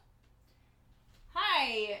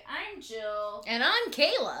I'm Jill. And I'm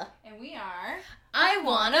Kayla. And we are... I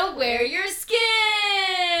Wanna Wear Your Skin!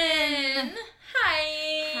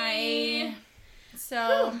 Hi! Hi.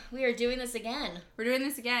 So... Whew, we are doing this again. We're doing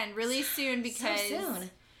this again really soon because... So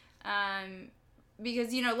soon.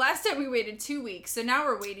 Because, you know, last time we waited 2 weeks, so now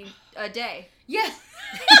we're waiting a day. Yes!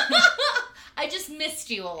 I just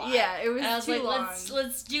missed you a lot. Yeah, it was and I was too like, long.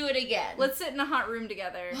 Let's do it again. Let's sit in a hot room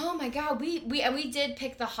together. Oh my god, we did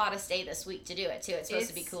pick the hottest day this week to do it too. It's supposed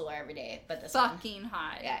to be cooler every day, but this fucking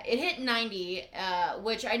hot. Yeah, it hit 90,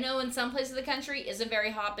 which I know in some places of the country isn't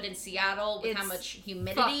very hot, but in Seattle, with how much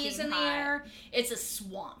humidity is in the air, it's a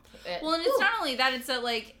swamp. Well, and it's not only that; it's that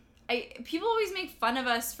like. People always make fun of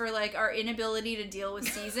us for, like, our inability to deal with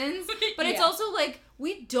seasons, but it's also, like,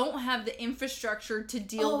 we don't have the infrastructure to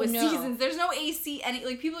deal with seasons. There's no AC,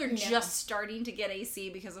 people are just starting to get AC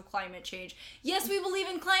because of climate change. Yes, we believe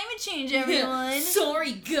in climate change, everyone.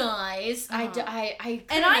 Sorry, guys. I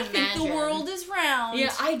think the world is round.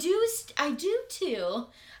 Yeah, I do too.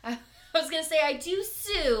 I was gonna say I do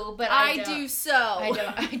sue, but I do so.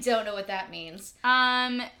 I don't know what that means.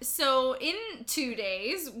 So in 2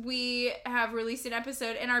 days we have released an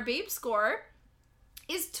episode, and our babe score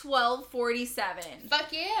is 1247.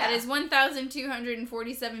 Fuck yeah! That is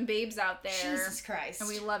 1,247 babes out there. Jesus Christ! And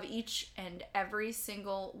we love each and every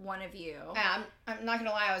single one of you. I'm not gonna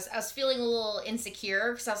lie. I was feeling a little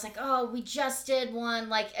insecure because I was like, oh, we just did one.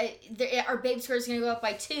 Like, our babe score is gonna go up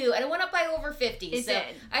by 2, and it went up by over 50. It so did.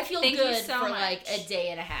 I feel good for like a day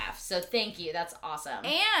and a half. So thank you. That's awesome.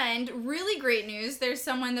 And really great news. There's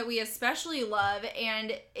someone that we especially love,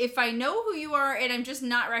 and if I know who you are and I'm just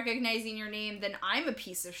not recognizing your name, then I'm a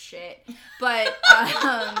piece of shit. But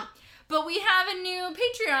but we have a new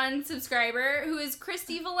Patreon subscriber who is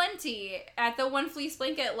Christy Valenti at the One Fleece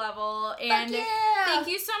Blanket level. And thank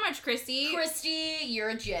you so much, Christy. Christy, you're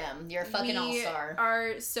a gem. You're a fucking all-star. We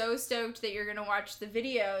are so stoked that you're going to watch the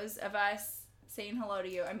videos of us saying hello to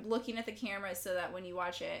you. I'm looking at the camera so that when you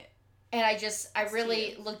watch it. And I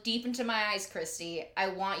really look deep into my eyes, Christy. I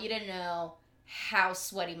want you to know how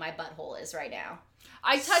sweaty my butthole is right now.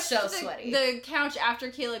 I touched the couch after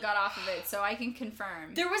Kayla got off of it, so I can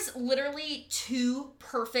confirm. There was literally 2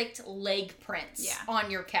 perfect leg prints on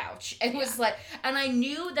your couch. It was like, and I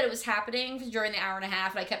knew that it was happening during the hour and a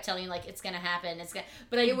half, and I kept telling you, like, it's gonna happen,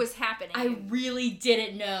 but it was happening. I really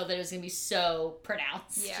didn't know that it was gonna be so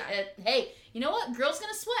pronounced. Yeah. Hey, you know what? Girl's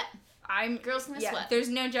gonna sweat. Girl's gonna sweat. There's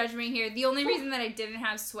no judgment here. The only reason that I didn't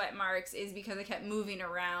have sweat marks is because I kept moving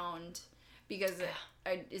around because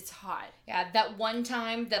it's hot. Yeah, that one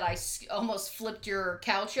time that I almost flipped your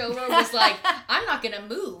couch over was like, I'm not gonna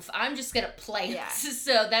move. I'm just gonna plant. Yeah.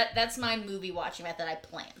 So that's my movie watching method. I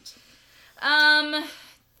plant.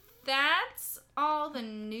 That's all the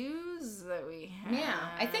news that we have. Yeah,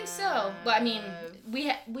 I think so. But I mean,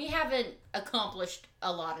 we haven't accomplished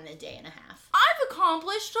a lot in a day and a half. I've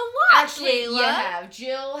accomplished a lot, actually, Kayla. You have.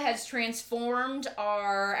 Jill has transformed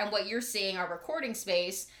and what you're seeing, our recording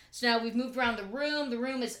space. So now we've moved around the room. The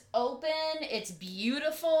room is open. It's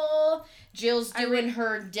beautiful. Jill's doing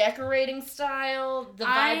her decorating style. The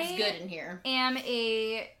vibe's good in here. I am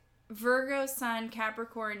a Virgo Sun,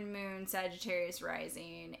 Capricorn Moon, Sagittarius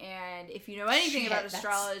Rising, and if you know anything about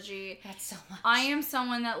astrology, that's so much. I am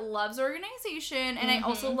someone that loves organization, and I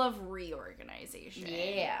also love reorganization.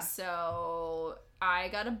 Yeah. So I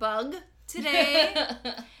got a bug today.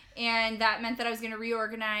 And that meant that I was going to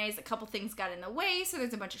reorganize. A couple things got in the way, so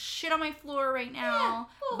there's a bunch of shit on my floor right now.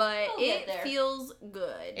 Yeah, but it feels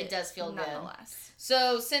good. It does feel nonetheless. Good.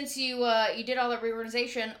 So since you did all the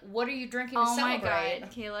reorganization, what are you drinking to celebrate? Oh my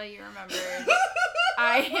god, Kayla, you remember.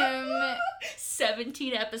 I am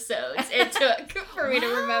 17 episodes it took for me to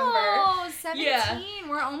remember. Oh, 17. Yeah.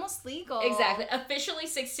 We're almost legal. Exactly. Officially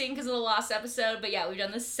 16 because of the last episode, but yeah, we've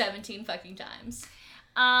done this 17 fucking times.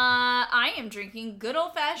 I am drinking good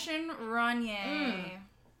old-fashioned Rainier.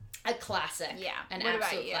 A classic. Yeah. An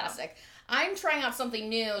absolute classic. I'm trying out something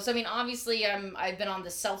new. So, I mean, obviously, I've been on the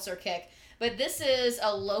seltzer kick, but this is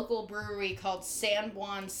a local brewery called San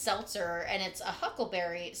Juan Seltzer, and it's a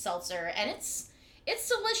huckleberry seltzer, and it's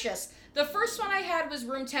delicious. The first one I had was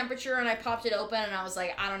room temperature, and I popped it open, and I was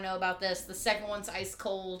like, I don't know about this. The second one's ice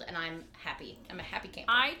cold, and I'm happy. I'm a happy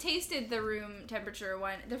camper. I tasted the room temperature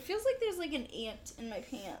one. There feels like there's like an ant in my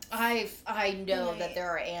pants. I know that there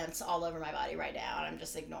are ants all over my body right now, and I'm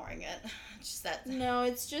just ignoring it. It's just that. No,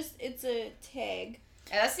 it's a tag.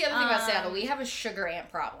 And that's the other thing about Seattle. We have a sugar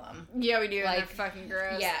ant problem. Yeah, we do. Like, and they're fucking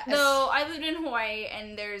gross. yeah. Though I lived in Hawaii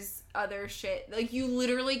and there's other shit. Like, you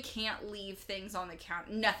literally can't leave things on the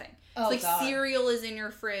counter. Nothing. Oh, it's like God. Cereal is in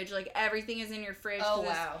your fridge. Like, everything is in your fridge. Oh,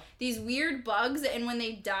 There's wow. these weird bugs, and when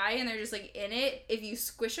they die and they're just, like, in it, if you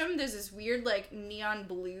squish them, there's this weird, like, neon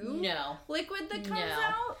blue liquid that comes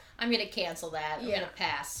out. I'm going to cancel that. I'm Yeah. going to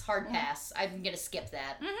pass. Hard pass. I'm going to skip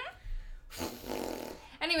that.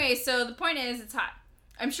 Anyway, so the point is, it's hot.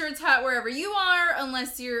 I'm sure it's hot wherever you are,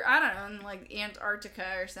 unless you're, I don't know, in like Antarctica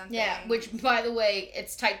or something. Yeah, which, by the way,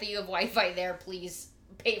 it's tight that you have Wi-Fi there. Please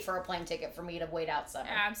pay for a plane ticket for me to wait outside.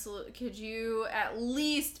 Absolutely. Could you at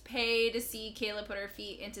least pay to see Kayla put her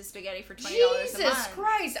feet into spaghetti for $20 a month? Jesus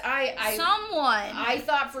Christ. I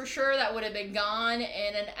thought for sure that would have been gone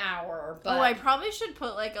in an hour. But I probably should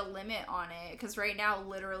put like a limit on it, because right now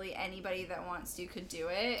literally anybody that wants to could do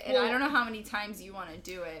it, and I don't know how many times you want to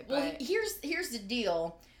do it. But well, here's the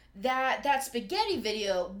deal. That spaghetti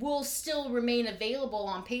video will still remain available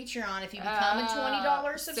on Patreon if you become a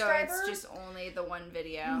 $20 subscriber. So it's just only the one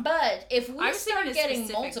video. But if we I was thinking start a getting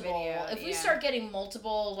specific multiple, video, if we yeah. start getting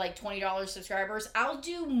multiple like $20 subscribers, I'll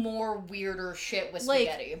do more weirder shit with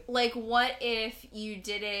spaghetti. Like what if you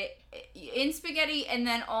did it in spaghetti and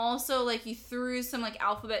then also like you threw some like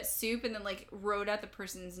alphabet soup and then like wrote out the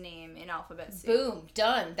person's name in alphabet soup. Boom,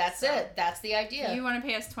 done. That's it. That's the idea. You want to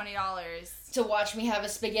pay us $20 to watch me have a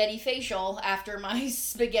spaghetti facial after my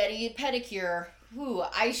spaghetti pedicure. Ooh,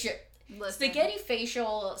 I should. Listen. Spaghetti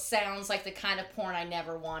facial sounds like the kind of porn I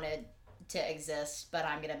never wanted to exist, but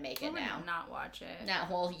I'm gonna make it now. Not watch it. Now,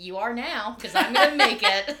 well, you are now, because I'm gonna make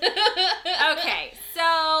it. Okay,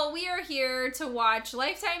 so we are here to watch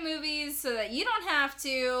Lifetime movies so that you don't have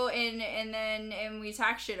to, and we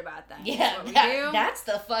talk shit about them. Yeah, That's what we do. That's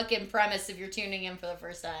the fucking premise if you're tuning in for the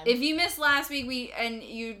first time. If you missed last week, and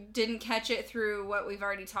you didn't catch it through what we've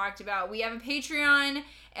already talked about, we have a Patreon,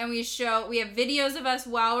 and we have videos of us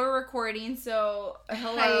while we're recording. So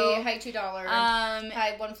hello, hi $2.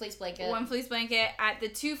 Hi, one fleece blanket. One fleece blanket. At the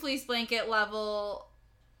 2 fleece blanket level,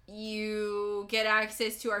 you get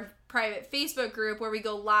access to our private Facebook group where we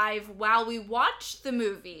go live while we watch the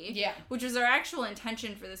movie. Yeah. Which was our actual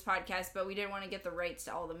intention for this podcast, but we didn't want to get the rights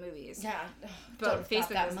to all the movies. Yeah. But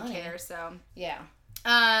Facebook doesn't care, so. Yeah.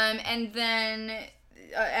 And then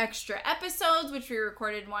extra episodes, which we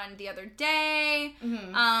recorded one the other day.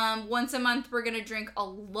 Mm-hmm. Once a month we're gonna drink a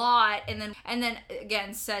lot, and then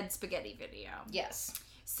again said spaghetti video. Yes.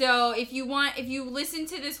 So if you listen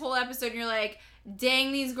to this whole episode and you're like,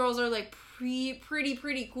 dang, these girls are like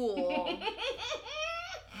pretty cool.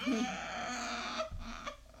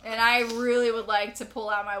 And I really would like to pull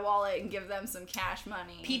out my wallet and give them some cash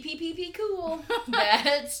money. PPPP cool.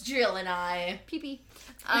 That's Jill and I. PP.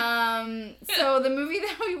 So the movie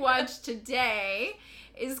that we watched today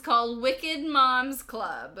is called Wicked Moms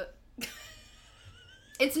Club.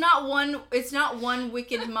 It's not one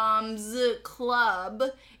Wicked Moms Club.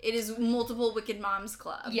 It is multiple Wicked Moms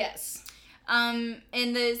Club. Yes. And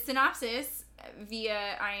the synopsis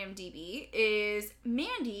via IMDb is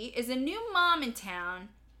Mandy is a new mom in town.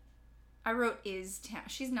 I wrote is town.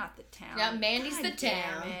 She's not the town. Yeah, Mandy's God the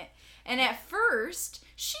town. damn it. And at first,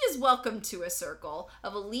 she is welcomed to a circle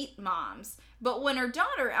of elite moms. But when her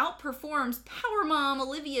daughter outperforms Power Mom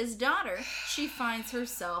Olivia's daughter, she finds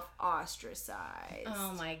herself ostracized.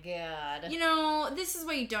 Oh my god. You know, this is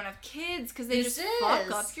why you don't have kids, because they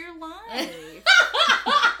fuck up your life.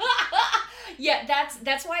 Yeah,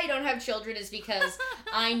 that's why I don't have children, is because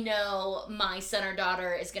I know my son or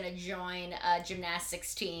daughter is going to join a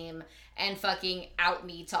gymnastics team and fucking out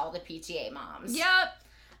me to all the PTA moms. Yep.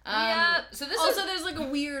 So there's like a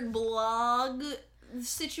weird blog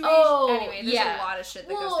situation. Oh, anyway, there's a lot of shit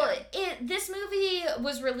that goes down. This movie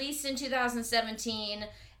was released in 2017,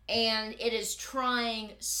 and it is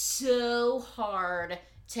trying so hard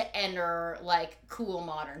to enter like cool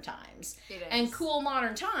modern times. It is. And cool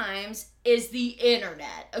modern times is the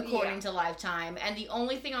internet, according to Lifetime, and the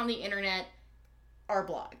only thing on the internet are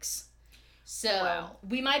blogs. So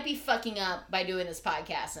we might be fucking up by doing this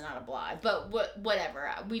podcast and not a blog, but whatever.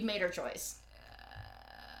 We've made our choice.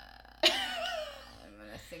 I'm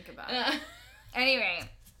gonna think about it. Anyway,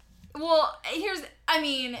 well,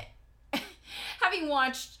 having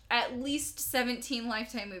watched at least 17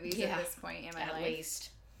 Lifetime movies at this point in my life. At least.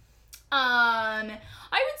 I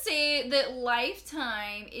would say that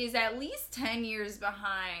Lifetime is at least 10 years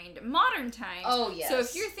behind modern times. Oh, yes. So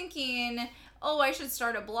if you're thinking, I should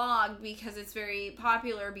start a blog because it's very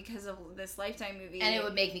popular because of this Lifetime movie. And it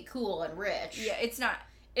would make me cool and rich. Yeah, it's not.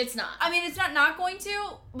 It's not. I mean, it's not going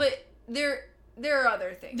to, but There are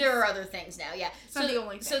other things. There are other things now, yeah. It's not the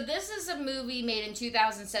only thing. So this is a movie made in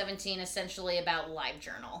 2017, essentially about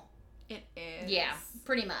LiveJournal. It is. Yeah,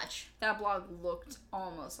 pretty much. That blog looked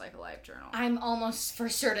almost like a LiveJournal. I'm almost for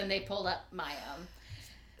certain they pulled up my own.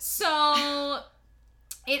 So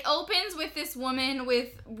it opens with this woman with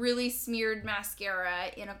really smeared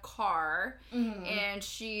mascara in a car, and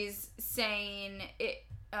she's saying,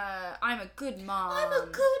 I'm a good mom. I'm a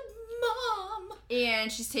good mom.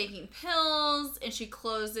 And she's taking pills, and she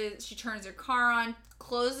turns her car on,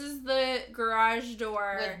 closes the garage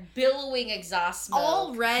door. With billowing exhaust smoke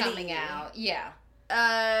already coming out. Yeah.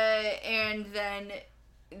 And then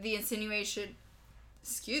the insinuation,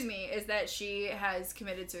 is that she has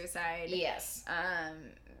committed suicide. Yes.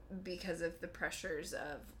 Because of the pressures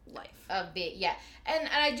of life. Yeah. And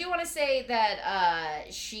I do want to say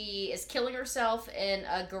that she is killing herself in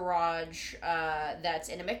a garage that's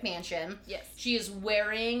in a McMansion. Yes. She is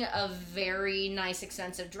wearing a very nice,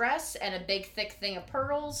 expensive dress and a big, thick thing of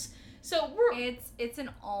pearls. So it's an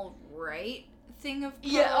all right thing of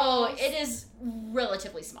pearls. Yeah, it is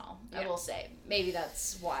relatively small, yeah. I will say. Maybe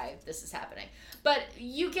that's why this is happening. But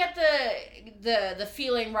you get the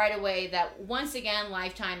feeling right away that once again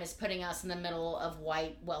Lifetime is putting us in the middle of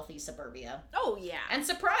white, wealthy suburbia. Oh yeah. And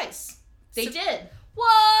surprise, they did.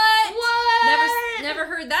 What? What? Never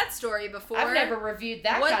heard that story before. I've never reviewed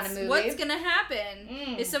that kind of movie. What's gonna happen?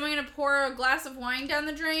 Is someone gonna pour a glass of wine down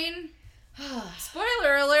the drain?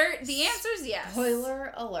 Spoiler alert, the answer's yes.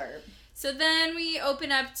 Spoiler alert. So then we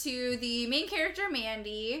open up to the main character,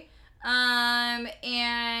 Mandy, and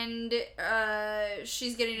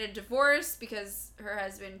she's getting a divorce because her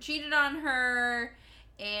husband cheated on her,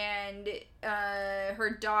 and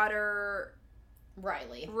her daughter,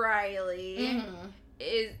 Riley,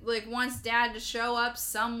 is like wants dad to show up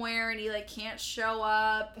somewhere, and he like can't show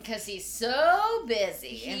up because he's so busy.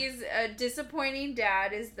 He's a disappointing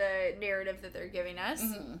dad is the narrative that they're giving us.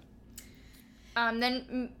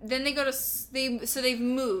 Then they go to they've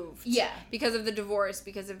moved. Yeah. Because of the divorce,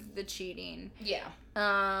 because of the cheating. Yeah.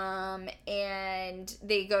 And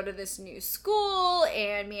they go to this new school,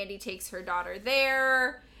 and Mandy takes her daughter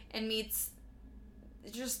there and meets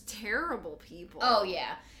just terrible people. Oh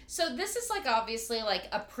yeah. So this is like obviously like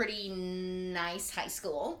a pretty nice high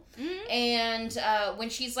school. And when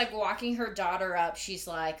she's like walking her daughter up, she's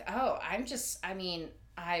like, "Oh, I'm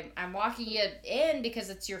walking you in because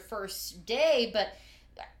it's your first day, but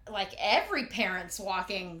like every parent's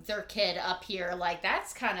walking their kid up here. Like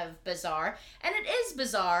that's kind of bizarre." And it is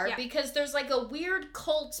bizarre because there's like a weird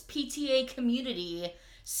cult PTA community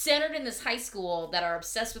centered in this high school that are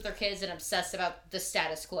obsessed with their kids and obsessed about the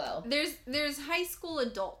status quo. There's high school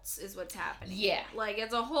adults is what's happening. Yeah. Like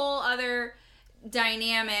it's a whole other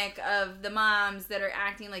dynamic of the moms that are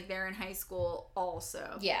acting like they're in high school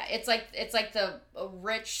also. Yeah, it's like the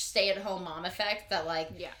rich stay-at-home mom effect that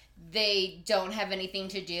like they don't have anything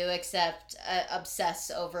to do except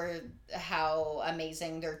obsess over how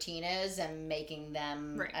amazing their teen is and making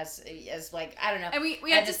them as like I don't know. And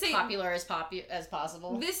we have to as say popular as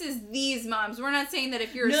possible. This is these moms. We're not saying that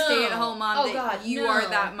if you're a stay-at-home mom you are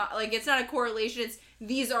that mom. Like it's not a correlation. It's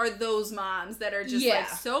these are those moms that are just like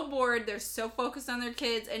so bored, they're so focused on their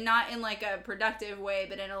kids, and not in like a productive way,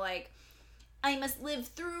 but in a like, I must live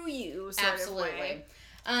through you sort of way.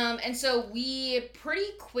 And so we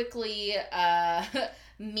pretty quickly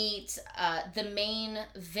meet the main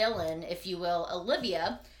villain, if you will,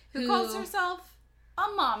 Olivia, who calls herself a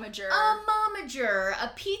momager.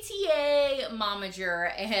 A PTA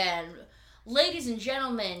momager, and ladies and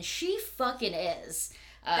gentlemen, she fucking is.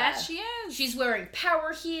 That she is. She's wearing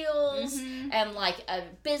power heels and like a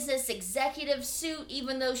business executive suit,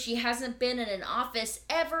 even though she hasn't been in an office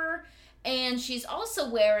ever. And she's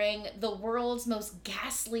also wearing the world's most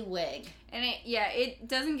ghastly wig. And it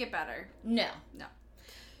doesn't get better. No.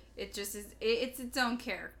 It just is. It's its own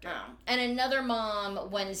character. Oh. And another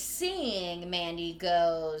mom, when seeing Mandy,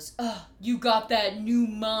 goes, "Oh, you got that new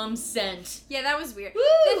mom scent." Yeah, that was weird. Woo!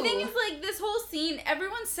 The thing is, like, this whole scene,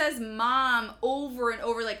 everyone says "mom" over and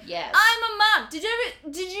over. Like, yes, I'm a mom. Did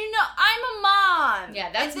you know I'm a mom?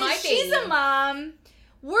 Yeah, that's and my thing. She's a mom.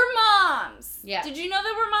 We're moms. Yeah. Did you know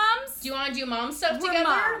that we're moms? Do you want to do mom stuff we're together?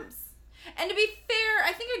 Moms. And to be fair,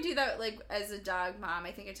 I think I do that, like, as a dog mom.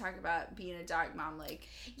 I think I talk about being a dog mom, like,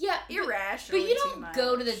 irrationally. But you don't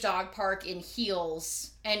go to the dog park in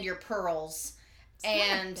heels and your pearls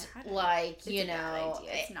and, like, it's a bad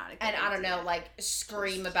idea. It's not a good and I don't idea. know, like,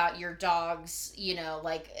 scream about your dog's,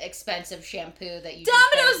 like, expensive shampoo that you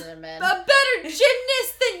Domino's just them in. a better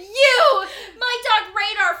gymnast than you! My dog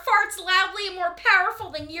Radar farts loudly and more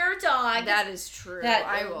powerful than your dog. That is true.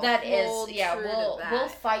 We'll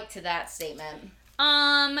fight to that statement.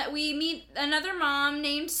 We meet another mom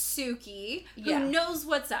named Suki who knows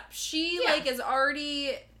what's up. She is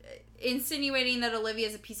already insinuating that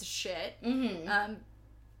Olivia's a piece of shit. Mm-hmm.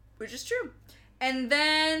 Which is true. And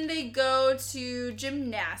then they go to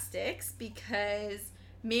gymnastics because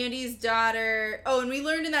Mandy's daughter... Oh, and we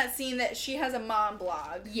learned in that scene that she has a mom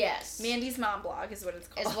blog. Yes. Mandy's mom blog is what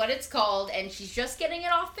it's called. And she's just getting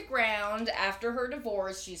it off the ground after her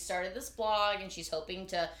divorce. She started this blog and she's hoping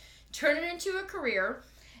to turn it into a career.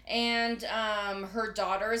 And her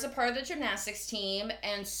daughter is a part of the gymnastics team.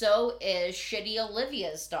 And so is shitty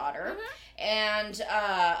Olivia's daughter. Mm-hmm. And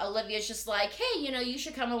Olivia's just like, hey, you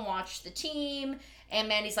should come and watch the team. And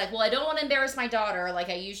Mandy's like, well, I don't want to embarrass my daughter. Like,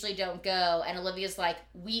 I usually don't go. And Olivia's like,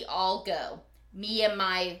 we all go. Me and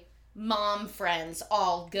my mom friends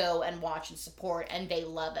all go and watch and support. And they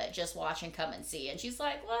love it. Just watch and come and see. And she's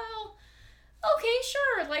like, well, okay,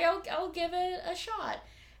 sure. Like, I'll give it a shot.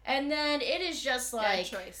 And then it is just like...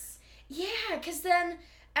 Bad choice. Yeah, because then...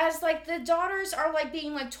 As, like, the daughters are, like,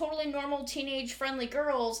 being, like, totally normal, teenage-friendly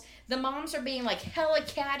girls, the moms are being, like, hella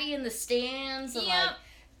catty in the stands and, like,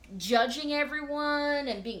 judging everyone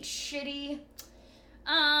and being shitty.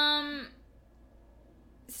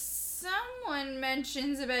 Someone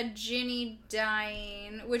mentions about Ginny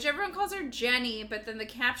dying, which everyone calls her Jenny, but then the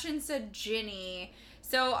caption said Ginny.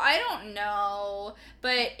 So, I don't know,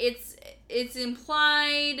 but it's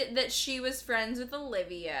implied that she was friends with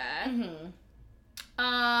Olivia. Mm-hmm.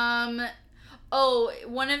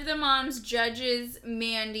 One of the moms judges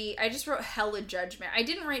Mandy. I just wrote hella judgment. I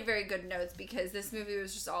didn't write very good notes because this movie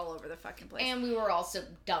was just all over the fucking place. And we were also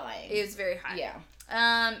dying. It was very high.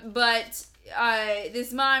 Yeah. But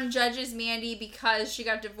this mom judges Mandy because she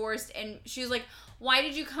got divorced, and she was like, why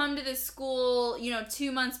did you come to this school,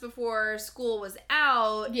 2 months before school was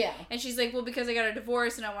out? Yeah. And she's like, well, because I got a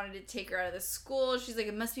divorce and I wanted to take her out of the school. She's like,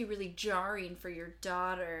 it must be really jarring for your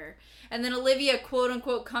daughter. And then Olivia, quote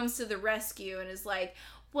unquote, comes to the rescue and is like,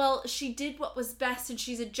 well, she did what was best and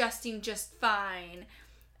she's adjusting just fine.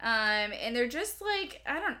 And they're just like,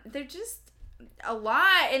 they're just a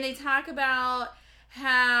lot. And they talk about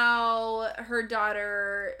how her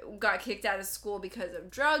daughter got kicked out of school because of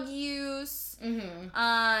drug use.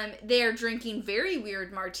 Mm-hmm. They're drinking very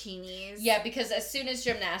weird martinis. Yeah, because as soon as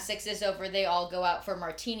gymnastics is over, they all go out for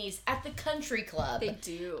martinis at the country club. They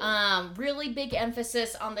do. Really big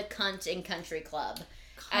emphasis on the cunt in country club.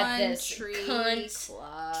 At this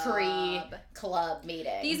country club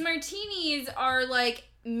meeting. These martinis are like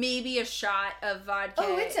maybe a shot of vodka.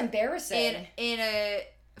 Oh, it's embarrassing. In a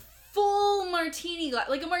full martini glass.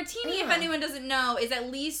 Like a martini, if anyone doesn't know, is at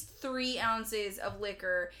least 3 ounces of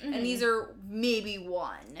liquor, and these are maybe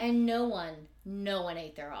 1. And no one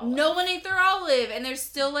ate their olive. No one ate their olive, and there's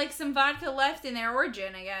still like some vodka left in their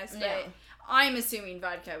origin, I guess. But I'm assuming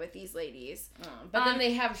vodka with these ladies. But then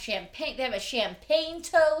they have champagne. They have a champagne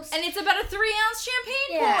toast, and it's about a 3-ounce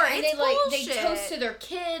champagne pour. And it's bullshit. They toast to their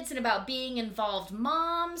kids and about being involved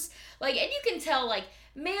moms. Like, and you can tell like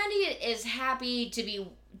Mandy is happy to be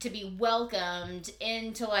welcomed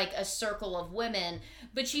into like a circle of women,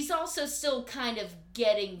 but she's also still kind of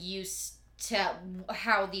getting used to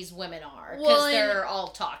how these women are because they're all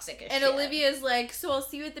toxic as shit. And Olivia's like, so I'll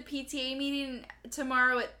see you at the PTA meeting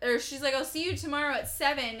tomorrow or she's like, I'll see you tomorrow at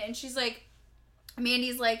 7, and she's like,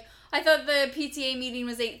 Mandy's like, I thought the PTA meeting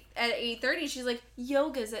was at 8:30. She's like,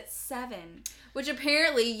 yoga's at 7. Which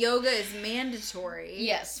apparently yoga is mandatory.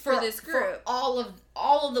 Yes, for this group. For all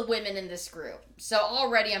of the women in this group. So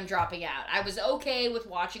already I'm dropping out. I was okay with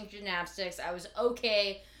watching gymnastics. I was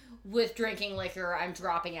okay with drinking liquor. I'm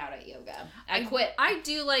dropping out at yoga. I quit. I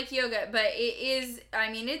do like yoga, but it is, I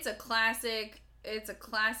mean, it's a classic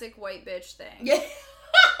white bitch thing. Yeah.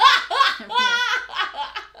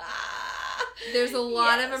 There's a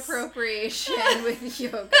lot of appropriation with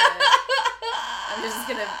yoga. I'm just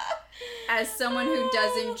gonna, as someone who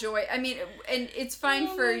does enjoy, I mean, and it's fine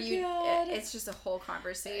for you. It's just a whole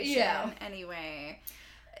conversation. Yeah. Anyway,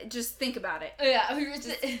 just think about it. Yeah.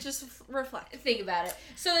 Just reflect. Think about it.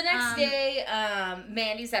 So the next day,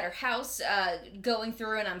 Mandy's at her house, going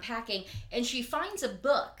through and unpacking, and she finds a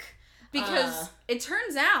book. Because it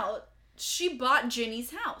turns out she bought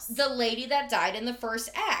Ginny's house. The lady that died in the first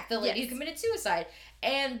act. The lady who committed suicide.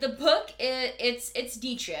 And the book, it's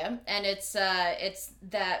Nietzsche, and it's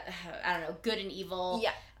that, I don't know, good and evil.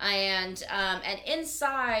 Yeah. And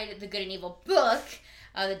inside the good and evil book,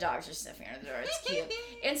 the dogs are sniffing under the door, it's cute.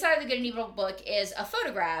 Inside the good and evil book is a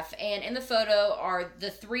photograph, and in the photo are the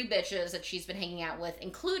 3 bitches that she's been hanging out with,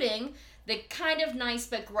 including the kind of nice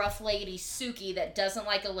but gruff lady Suki that doesn't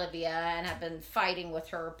like Olivia and have been fighting with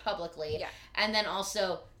her publicly. Yeah. And then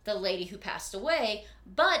also the lady who passed away.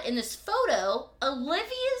 But in this photo,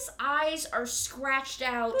 Olivia's eyes are scratched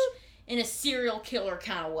out in a serial killer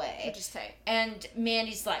kind of way. Which is tight. And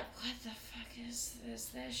Mandy's like, what the fuck is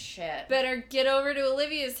this shit? Better get over to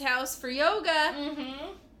Olivia's house for yoga.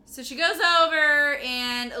 Mm-hmm. So she goes over,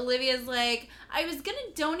 and Olivia's like, I was gonna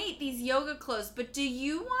donate these yoga clothes, but do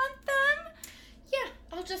you want them? Yeah,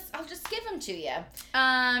 I'll just give them to you.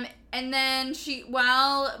 And then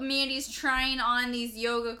while Mandy's trying on these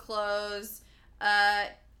yoga clothes,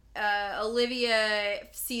 Olivia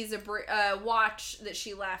sees a watch that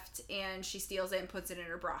she left, and she steals it and puts it in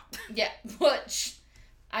her bra. Yeah, which,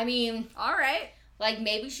 I mean, all right. Like,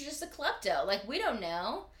 maybe she's just a klepto. Like, we don't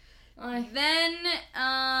know. Then,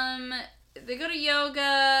 they go to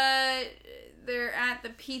yoga, they're at the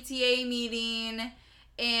PTA meeting,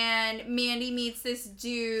 and Mandy meets this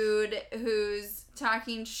dude who's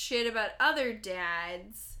talking shit about other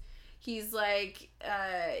dads. He's like,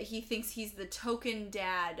 he thinks he's the token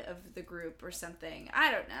dad of the group or something. I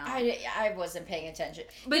don't know. I wasn't paying attention.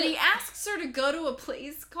 But he asks her to go to a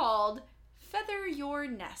place called Feather Your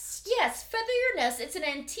Nest. Yes, Feather Your Nest. It's an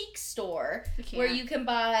antique store where you can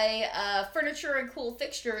buy furniture and cool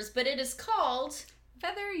fixtures, but it is called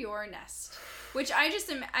Feather Your Nest. Which I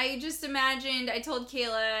just imagined, I told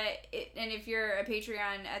Kayla, and if you're a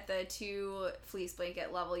Patreon at the 2 fleece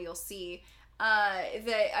blanket level, you'll see,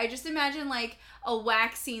 that I just imagine like a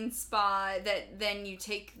waxing spa that then you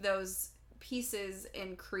take those pieces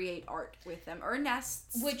and create art with them, or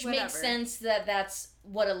nests, which whatever. makes sense that's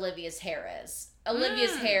what Olivia's hair is.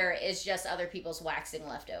 Olivia's hair is just other people's waxing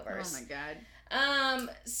leftovers. Oh my god.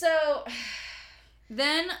 So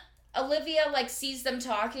then Olivia like sees them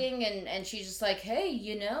talking and she's just like, hey,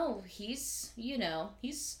 he's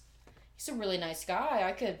a really nice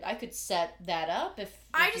guy. I could set that up if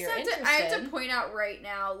I you're interested. I have to point out right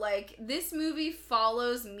now, like, this movie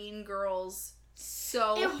follows Mean Girls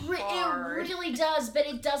so hard. It really does, but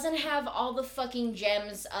it doesn't have all the fucking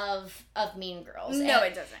gems of Mean Girls. No,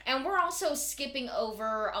 it doesn't. And we're also skipping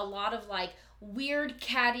over a lot of, like, weird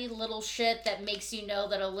catty little shit that makes you know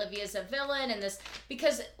that Olivia's a villain and this,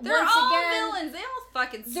 because they're once all again, villains. They all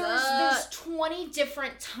fucking suck. There's 20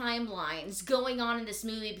 different timelines going on in this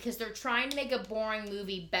movie because they're trying to make a boring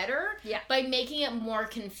movie better by making it more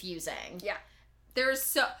confusing. Yeah.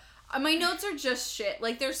 My notes are just shit.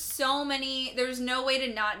 Like, there's so many, there's no way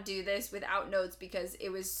to not do this without notes because it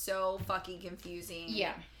was so fucking confusing.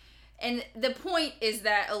 Yeah. And the point is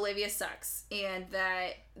that Olivia sucks and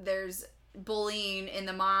that there's bullying in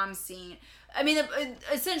the mom scene. I mean,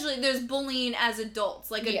 essentially, there's bullying as adults.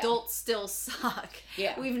 Like, adults still suck.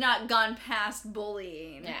 Yeah. We've not gone past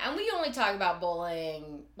bullying. Yeah, and we only talk about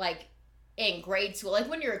bullying, like, in grade school. Like,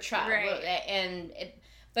 when you're a child. Right.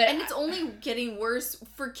 And it's only getting worse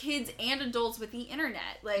for kids and adults with the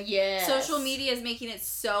internet. Like, social media is making it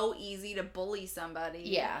so easy to bully somebody.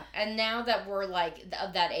 Yeah, and now that we're, like,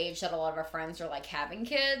 of that age that a lot of our friends are, like, having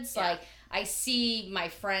kids, like, I see my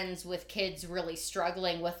friends with kids really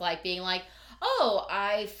struggling with, like, being like, oh,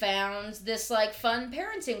 I found this, like, fun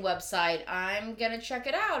parenting website. I'm gonna check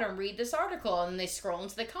it out and read this article. And they scroll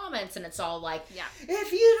into the comments, and it's all like,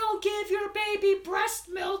 if you don't give your baby breast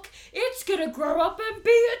milk, it's gonna grow up and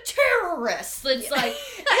be a terrorist. It's like,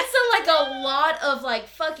 it's a lot of, like,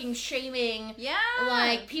 fucking shaming. Yeah.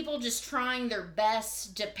 Like, people just trying their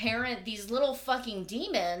best to parent these little fucking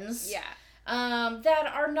demons. Yeah.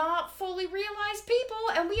 That are not fully realized people,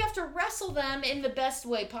 and we have to wrestle them in the best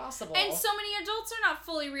way possible. And so many adults are not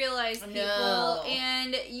fully realized people, No.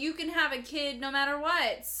 and you can have a kid no matter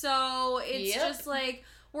what. So it's just like,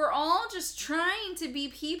 we're all just trying to be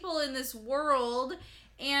people in this world,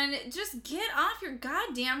 and just get off your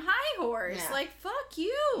goddamn high horse. Yeah. Like, fuck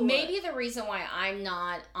you. Maybe the reason why I'm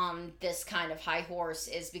not on this kind of high horse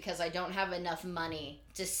is because I don't have enough money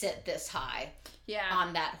to sit this high.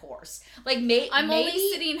 On that horse. Like, I'm only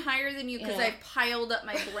sitting higher than you because I've piled up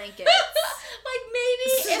my blankets. Like,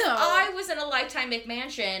 maybe if I was in a Lifetime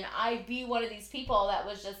McMansion, I'd be one of these people that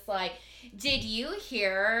was just like, did you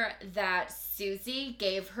hear that Susie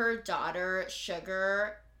gave her daughter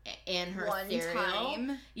sugar in her cereal? One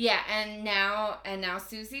time. Yeah, and now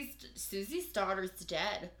Susie's daughter's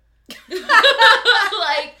dead.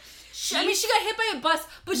 Like, she got hit by a bus,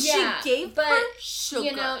 but she gave her sugar.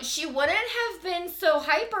 You know, she wouldn't have been so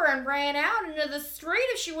hyper and ran out into the street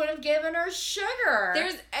if she would have given her sugar.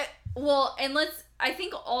 I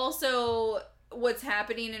think also what's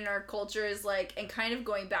happening in our culture is, like, and kind of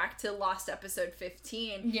going back to Lost episode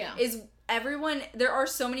 15, is there are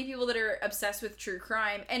so many people that are obsessed with true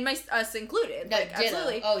crime, and us included. No, like,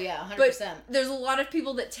 absolutely. Oh, yeah, 100%. But there's a lot of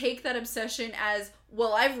people that take that obsession as,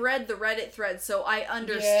 well, I've read the Reddit thread, so I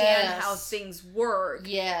understand how things work.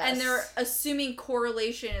 Yes. And they're assuming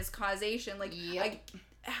correlation is causation. Like,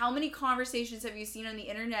 how many conversations have you seen on the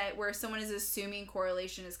internet where someone is assuming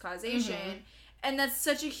correlation is causation? Mm-hmm. And that's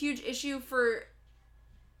such a huge issue for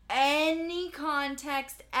any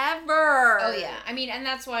context ever. Oh, yeah. I mean, and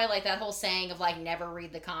that's why, like, that whole saying of, like, never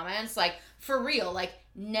read the comments. Like, for real, like,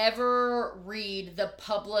 never read the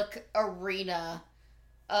public arena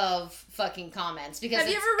of fucking comments. Because have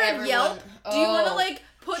you ever read Yelp? Do you want to, like,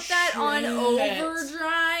 put that on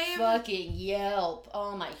overdrive? Fucking Yelp.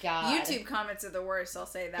 Oh, my God. YouTube comments are the worst, I'll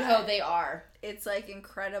say that. Oh, they are. It's, like,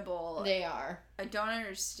 incredible. They are. I don't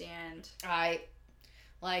understand. I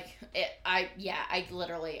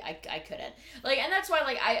literally couldn't. Like, and that's why,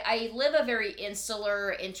 like, I live a very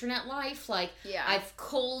insular internet life. Like, I've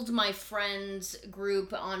culled my friends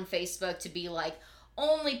group on Facebook to be, like,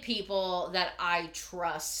 only people that I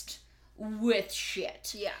trust with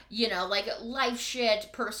shit. Yeah. You know, like, life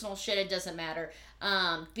shit, personal shit, it doesn't matter.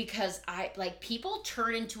 Because people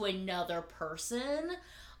turn into another person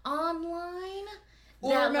online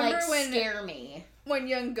that, like, scare me. When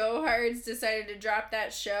Young Gohards decided to drop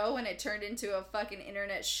that show and it turned into a fucking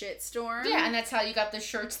internet shitstorm. Yeah, and that's how you got the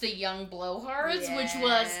shirts, the Young Blowhards, which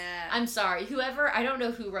was, I'm sorry, I don't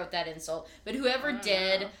know who wrote that insult, but whoever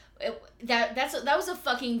did, that was a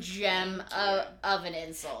fucking gem of an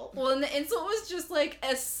insult. Well, and the insult was just like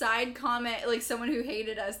a side comment, like someone who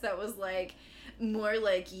hated us that was like, more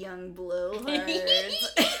like Young Blowhards.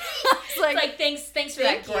 like thanks for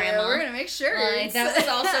that, Grandma. We're gonna make sure. That was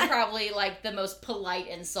also probably like the most polite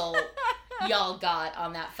insult y'all got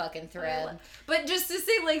on that fucking thread. But just to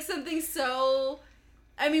say like something so,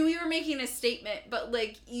 I mean, we were making a statement, but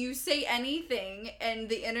like you say anything and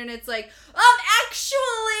the internet's like, actually.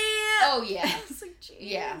 Oh yeah. It's like, Jesus,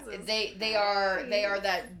 yeah. They are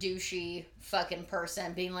that douchey fucking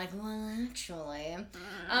person being like, well, actually.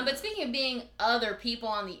 But speaking of being other people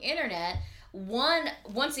on the internet,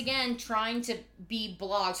 once again trying to be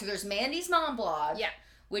blogged. So there's Mandy's Mom blog,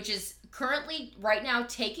 which is currently right now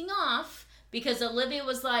taking off because Olivia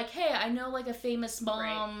was like, hey, I know like a famous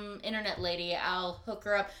mom internet lady, I'll hook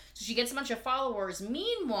her up. So she gets a bunch of followers.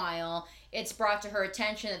 Meanwhile, it's brought to her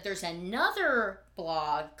attention that there's another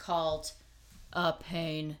blog called A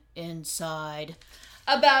Pain Inside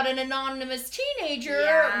about an anonymous teenager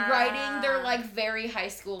writing their like very high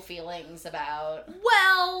school feelings about.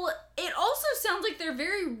 Well, it also sounds like they're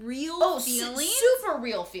very real feelings. Super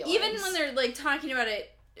real feelings. Even when they're like talking about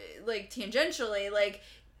it like tangentially, like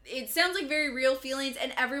it sounds like very real feelings,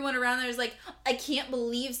 and everyone around there is like, I can't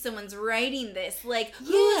believe someone's writing this. Like,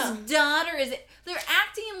 whose daughter is it? They're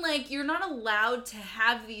acting like you're not allowed to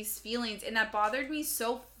have these feelings, and that bothered me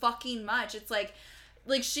so fucking much. It's like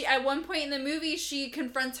she, at one point in the movie, she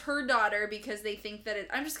confronts her daughter because they think that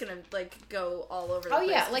I'm just gonna, like, go all over the place.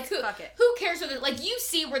 Oh, yeah, like, who cares what it, like, you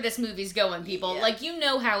see where this movie's going, people. Yeah. Like, you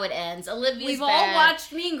know how it ends. Olivia's We've all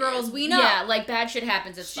watched Mean Girls, we know. Yeah, like, bad shit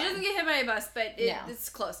happens, it's fine. She doesn't get hit by a bus, but it's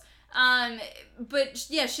close. But,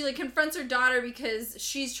 yeah, she, like, confronts her daughter because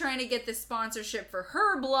she's trying to get this sponsorship for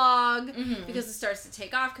her blog because it starts to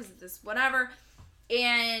take off because of this whatever.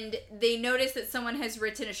 And they notice that someone has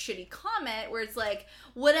written a shitty comment where it's like,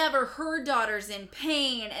 whatever, her daughter's in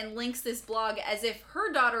pain, and links this blog as if her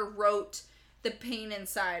daughter wrote The Pain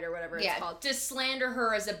Inside or whatever it's called. To slander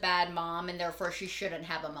her as a bad mom, and therefore she shouldn't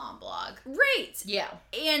have a mom blog. Right. Yeah.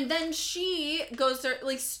 And then she goes to,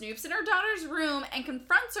 like, snoops in her daughter's room and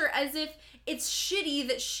confronts her as if it's shitty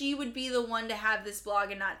that she would be the one to have this blog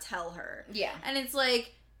and not tell her. Yeah. And it's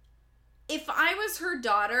like, if I was her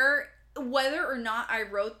daughter, whether or not I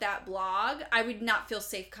wrote that blog, I would not feel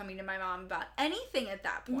safe coming to my mom about anything at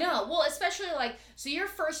that point. No, well, especially like, so your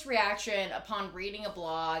first reaction upon reading a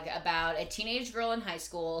blog about a teenage girl in high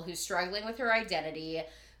school who's struggling with her identity,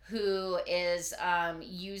 who is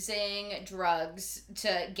using drugs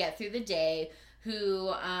to get through the day,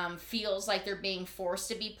 who feels like they're being forced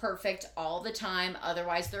to be perfect all the time,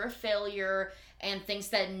 otherwise they're a failure, and thinks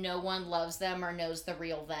that no one loves them or knows the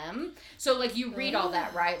real them. So, like, you read all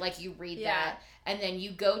that, right? Like, you read that, and then you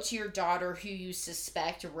go to your daughter who you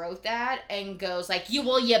suspect wrote that, and goes, like,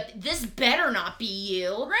 this better not be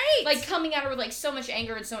you. Right. Like, coming at her with, like, so much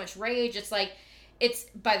anger and so much rage. It's like,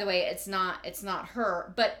 by the way, it's not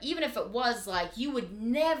her, but even if it was, like, you would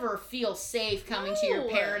never feel safe coming to your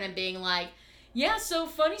parent and being like, Yeah, so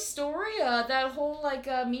funny story, that whole, like,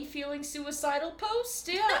 me feeling suicidal post,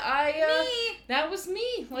 yeah, Me! that was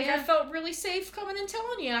me. Like, Yeah. I felt really safe coming and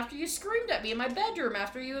telling you after you screamed at me in my bedroom,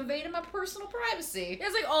 after you invaded my personal privacy.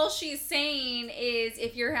 It's like all she's saying is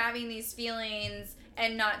if you're having these feelings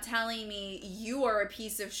and not telling me, you are a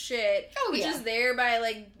piece of shit. Oh, which yeah. is thereby,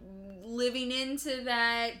 like, living into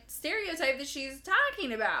that stereotype that she's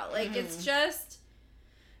talking about. Like, it's just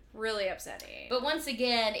really upsetting. But once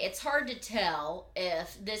again, it's hard to tell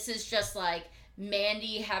if this is just, like,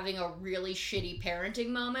 Mandy having a really shitty parenting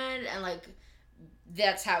moment and, like,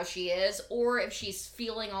 that's how she is, or if she's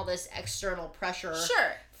feeling all this external pressure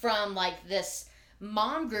Sure. from, like, this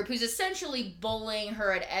mom group who's essentially bullying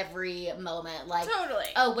her at every moment. Like, Totally.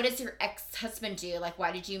 oh, what does your ex-husband do? Like,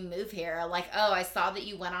 why did you move here? Like, oh, I saw that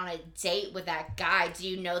you went on a date with that guy. Do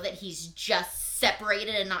you know that he's just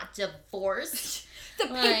separated and not divorced? The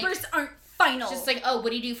papers aren't final. Just like, oh,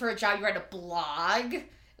 what do you do for a job? You write a blog?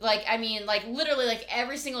 Like, I mean, like, literally, like,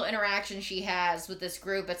 every single interaction she has with this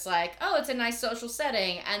group, it's like, oh, it's a nice social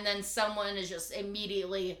setting, and then someone is just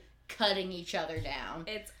immediately cutting each other down.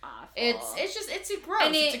 It's awful. It's just, it's a gross.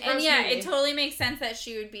 And it's a gross yeah, movie. it totally makes sense that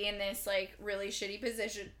she would be in this, like, really shitty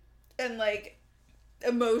position and, like,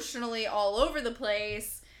 emotionally all over the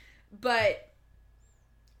place, but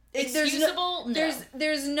Excusable? No.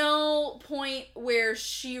 There's no point where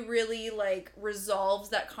she really, like, resolves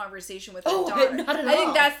that conversation with her Oh, daughter. not at I think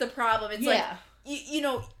all. that's the problem. It's like, Yeah. you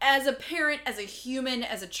know, as a parent, as a human,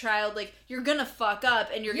 as a child, like, you're gonna fuck up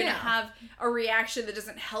and you're gonna Yeah. have a reaction that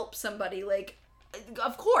doesn't help somebody, like,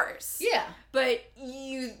 of course. Yeah. But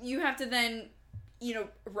you have to then, you know,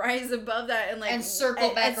 rise above that and, like, And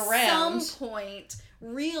circle back around. At some point,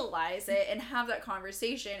 realize it and have that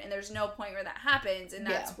conversation, and there's no point where that happens, and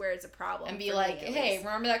that's Yeah. where it's a problem. And be for like, me, at hey, least.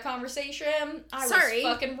 remember that conversation? I Sorry.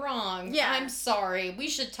 was fucking wrong. Yeah. I'm sorry. We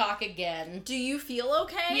should talk again. Do you feel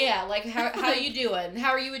okay? Yeah, like, how you doing? How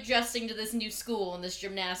are you adjusting to this new school and this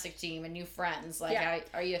gymnastic team and new friends? Like, Yeah.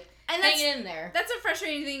 are you And that's, hanging in there? that's a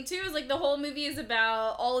frustrating thing, too, is, like, the whole movie is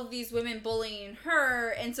about all of these women bullying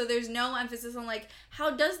her, and so there's no emphasis on, like, how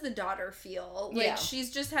does the daughter feel? Like, Yeah.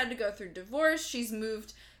 she's just had to go through divorce, she's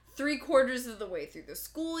moved 3/4 of the way through the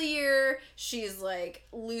school year, she's, like,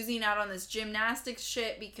 losing out on this gymnastics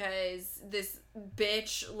shit because this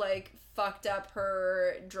bitch, like, fucked up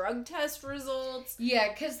her drug test results. Yeah,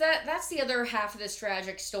 because that's the other half of this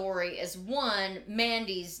tragic story is, one,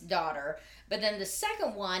 Mandy's daughter, but then the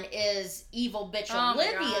second one is evil bitch Oh my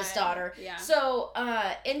Olivia's God. daughter. Yeah. So,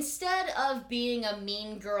 instead of being a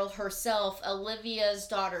mean girl herself, Olivia's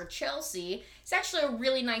daughter, Chelsea, is actually a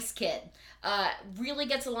really nice kid. Really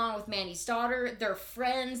gets along with Mandy's daughter. They're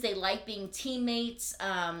friends. They like being teammates.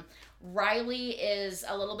 Riley is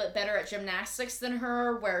a little bit better at gymnastics than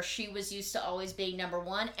her, where she was used to always being number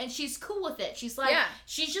one, and she's cool with it. She's like, Yeah.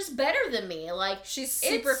 she's just better than me. Like, She's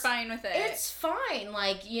super fine with it. it's fine.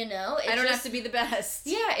 Like, you know, I don't have to be the best.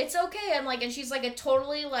 yeah, it's okay. And she's like a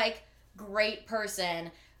totally, like, great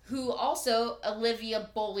person who also Olivia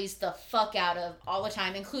bullies the fuck out of all the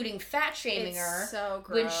time, including fat shaming It's her so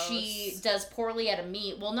when gross. she does poorly at a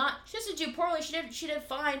meet. Well, she doesn't do poorly. She did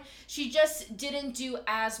fine. She just didn't do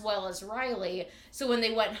as well as Riley. So when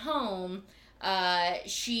they went home,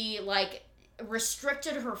 she, like,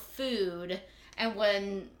 restricted her food, and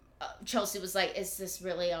when Chelsea was like, is this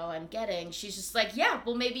really all I'm getting? She's just like, yeah,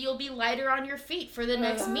 well, maybe you'll be lighter on your feet for the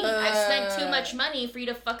next meet. I've spent too much money for you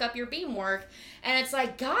to fuck up your beam work. And it's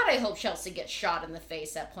like, God, I hope Chelsea gets shot in the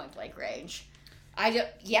face at point blank range.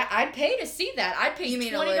 I'd pay to see that. I'd pay You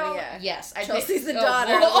mean $20. Olivia? Yes. I'd Chelsea's pay, the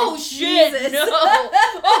daughter. Oh, Like, shit. Jesus. No.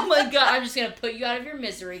 Oh, my God. I'm just going to put you out of your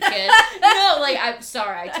misery, kid. No, like, I'm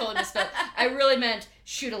sorry. I totally misspoke. I really meant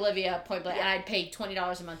shoot Olivia point blank, and I'd pay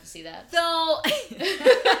 $20 a month to see that. So,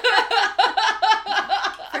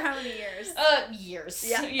 for how many years? Years.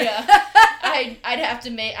 Yeah. Yeah. I'd have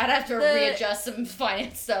to readjust some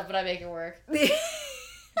finance stuff, but I make it work.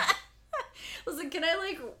 Listen, can I,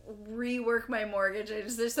 like, rework my mortgage?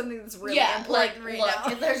 There's something that's really Yeah, like, important right look,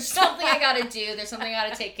 now. there's something I gotta do. There's something I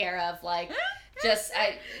gotta take care of. Like,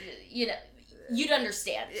 you know, you'd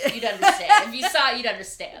understand. You'd understand. If you saw it, you'd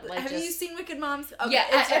understand. Like, Have you seen Wicked Moms? Okay, yeah,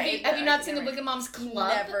 it's have right. you No, not seen the never Wicked Moms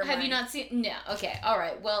Club? Never Have you mind. not seen? No. Okay. All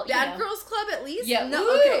right. Well, you Bad know. Girls Club, at least? Yeah. No,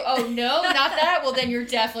 Ooh, okay. Oh no, not that. Well, then you're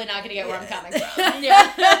definitely not gonna get where I'm coming from.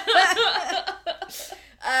 Yeah.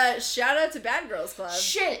 Shout out to Bad Girls Club.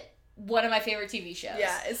 Shit. One of my favorite TV shows.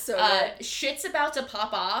 Yeah, it's so good. Shit's about to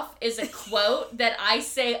pop off is a quote that I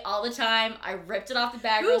say all the time. I ripped it off the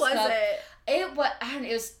Bad Who Girls was Club. it? It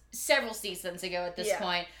was several seasons ago at this Yeah.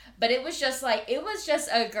 point. But it was just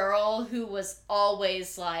a girl who was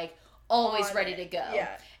always On ready it. to go.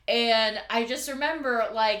 Yeah. And I just remember,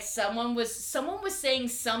 like, someone was saying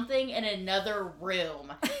something in another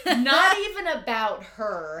room. Not even about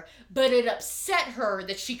her, but it upset her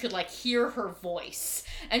that she could, like, hear her voice.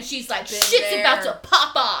 And she's like, shit's about to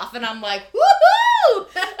pop off. And I'm like, woohoo!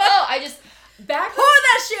 Oh, I just... Pour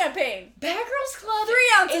that champagne. Bad Girls Club 3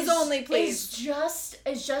 ounces only, please.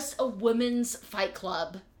 Is just a women's fight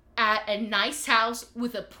club at a nice house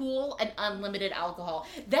with a pool and unlimited alcohol.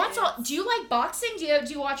 That's all. Do you like boxing? Do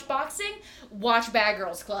you watch boxing? Watch Bad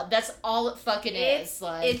Girls Club. That's all it fucking is.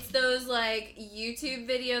 Like, it's those like YouTube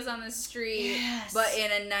videos on the street, but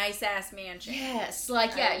in a nice ass mansion. Yes,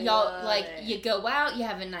 like y'all like you go out, you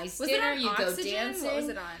have a nice dinner, you Oxygen? Go dancing. What was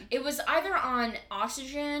it on? It was either on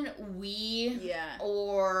Oxygen,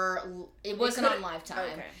 or it wasn't on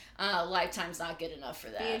Lifetime. Okay. Lifetime's not good enough for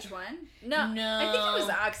that. VH1? No. I think it was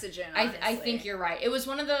Oxygen. I think you're right. It was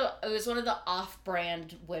one of the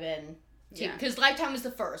off-brand women. Because Lifetime was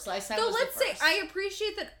the first. Let's say I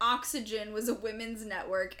appreciate that Oxygen was a women's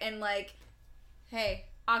network, and like, hey,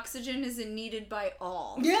 oxygen is needed by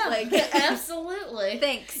all. Yeah, like absolutely.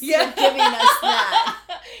 Thanks for giving us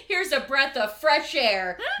that. Here's a breath of fresh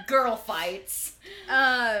air. Girl fights.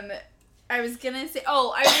 I was gonna say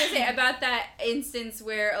about that instance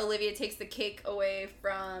where Olivia takes the cake away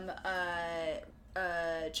from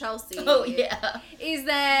Chelsea. Oh yeah. Is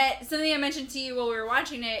that something I mentioned to you while we were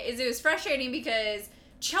watching it? It was frustrating because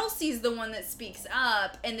Chelsea's the one that speaks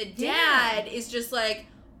up, and the dad is just like,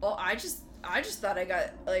 "Oh, I just thought I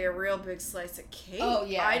got like a real big slice of cake. Oh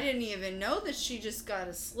yeah. I didn't even know that she just got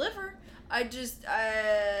a sliver. And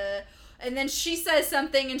then she says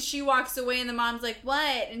something, and she walks away, and the mom's like,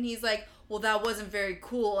 "What?" And he's like, "Well, that wasn't very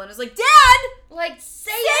cool." And I was like, "Dad! Like,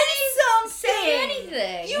 say something! Say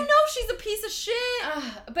anything! You know she's a piece of shit!"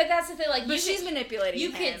 But that's the thing, like... But she's manipulating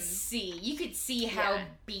him. You could see how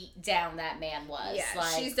beat down that man was. Yeah,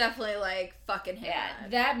 like, she's definitely, like, fucking him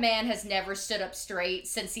up. That man has never stood up straight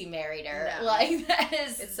since he married her. No. Like,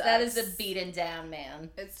 that is a beaten down man.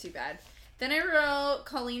 It's too bad. Then I wrote,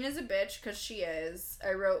 Colleen is a bitch, because she is.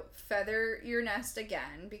 I wrote, feather your nest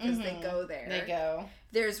again, because they go there. They go.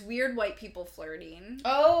 There's weird white people flirting.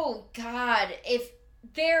 Oh, God. If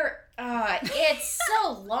they're, it's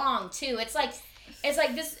so long, too. It's like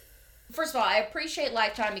this, first of all, I appreciate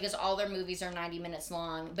Lifetime because all their movies are 90 minutes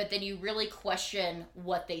long, but then you really question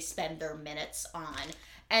what they spend their minutes on.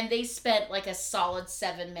 And they spent, like, a solid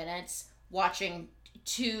 7 minutes watching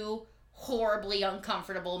two horribly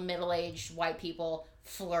uncomfortable middle-aged white people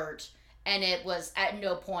flirt, and it was at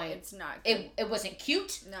no point. It's not good. It wasn't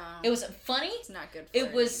cute. No, it wasn't funny. It's not good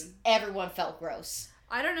flirting. It was, everyone felt gross.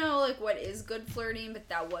 I don't know like what is good flirting, but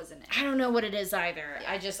that wasn't it. I don't know what it is either.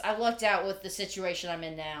 Yeah. I lucked out with the situation I'm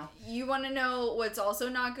in now. You want to know what's also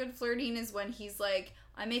not good flirting is when he's like,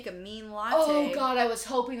 I make a mean latte. Oh God, I was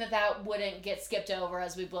hoping that wouldn't get skipped over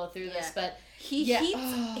as we blow through this, but he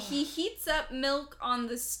heats up milk on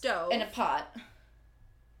the stove in a pot,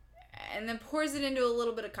 and then pours it into a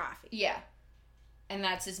little bit of coffee. Yeah, and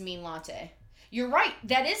that's his mean latte. You're right.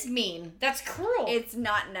 That is mean. That's cruel. It's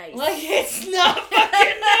not nice. Like, it's not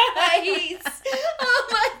fucking nice. Oh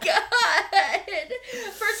my God.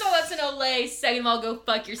 First of all, that's an Olay. Second of all, go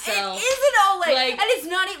fuck yourself. It is an Olay. Like, and it's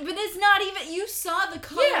not even, you saw the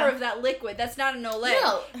color of that liquid. That's not an Olay.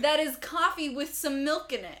 No. That is coffee with some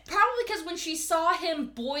milk in it. Probably because when she saw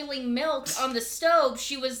him boiling milk on the stove,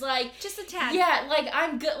 she was like, just a tad. Yeah, like,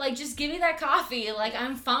 I'm good. Like, just give me that coffee. Like,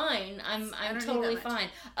 I'm fine. I'm totally fine.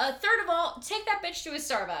 Third of all, take that bitch to a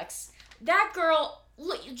Starbucks. That girl,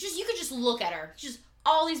 look, you could just look at her. Just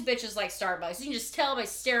all these bitches like Starbucks. You can just tell by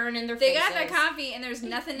staring in their faces. They got that coffee and there's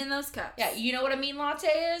nothing in those cups. Yeah, you know what a mean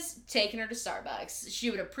latte is? Taking her to Starbucks.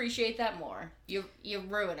 She would appreciate that more. You're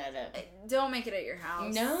ruining it. Don't make it at your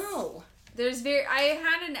house. No. I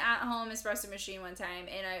had an at-home espresso machine one time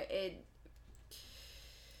and it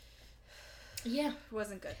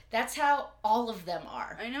wasn't good. That's how all of them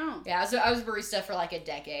are. I know. Yeah, I was a barista for like a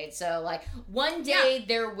decade. So like one day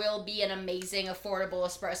there will be an amazing affordable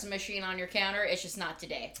espresso machine on your counter. It's just not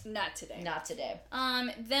today. Not today. Not today.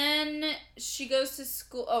 Then she goes to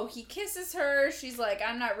school. Oh, he kisses her. She's like,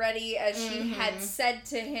 I'm not ready, as she had said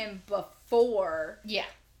to him before. Yeah.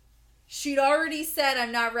 She'd already said,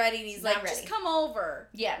 I'm not ready, and he's not like, ready. Just come over.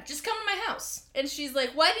 Yeah, just come to my house. And she's like,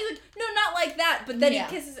 why do you... No, not like that. But then he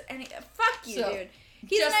kisses... And fuck you, dude.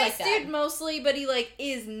 He's just a nice dude mostly, but he, like,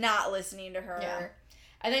 is not listening to her. Yeah.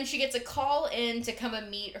 And then she gets a call in to come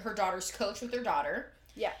and meet her daughter's coach with her daughter.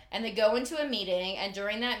 Yeah. And they go into a meeting, and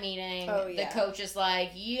during that meeting, the coach is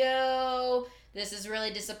like, yo, this is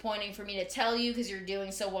really disappointing for me to tell you because you're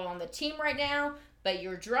doing so well on the team right now, but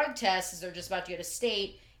your drug tests, as they're just about to go to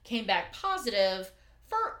state, came back positive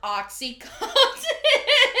for OxyContin.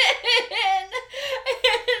 And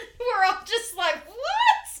we're all just like, what?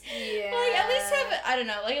 Yeah. Like, at least have, I don't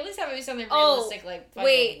know, like, at least have it something realistic, like,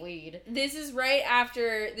 fucking weed. This is right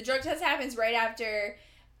after, the drug test happens right after,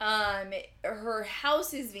 her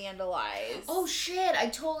house is vandalized. Oh, shit, I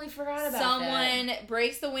totally forgot about that. Someone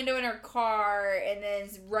breaks the window in her car and then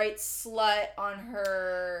writes slut on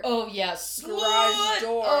her Oh, yeah, slut. garage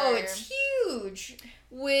door. Oh, it's huge.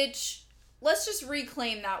 Which, let's just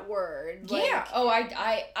reclaim that word. Yeah. Like, Oh,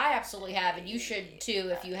 I absolutely have, and you should too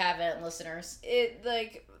if you haven't, listeners. it,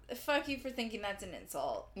 like, fuck you for thinking that's an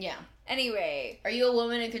insult. Yeah. Anyway. Are you a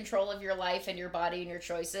woman in control of your life and your body and your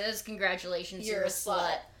choices? Congratulations, you're a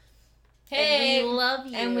slut. Hey, and we love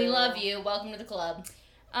you. And we love you. Welcome to the club.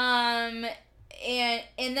 And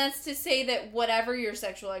that's to say that whatever your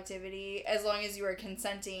sexual activity, as long as you are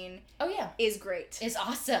consenting, Oh yeah, is great. it's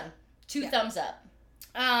awesome. 2 thumbs up.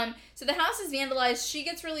 So the house is vandalized. She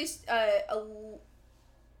gets released.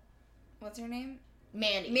 What's her name?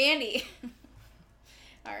 Mandy.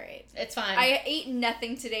 All right. It's fine. I ate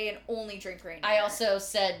nothing today and only drink right now. I also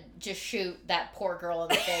said just shoot that poor girl in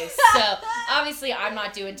the face. So obviously I'm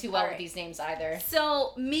not doing too well with these names either.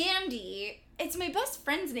 So Mandy, it's my best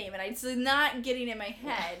friend's name, and it's not getting in my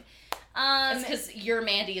head. It's because your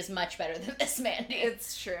Mandy is much better than this Mandy.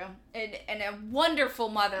 It's true, and a wonderful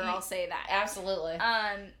mother. I'll say that. Absolutely.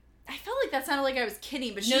 I felt like that sounded like I was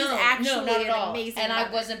kidding, but she's not actually at an all. amazing And mother.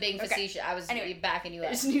 I wasn't being facetious. I was backing you I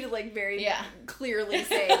up. just need to very Yeah. clearly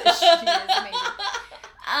say that she is amazing.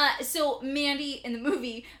 So Mandy in the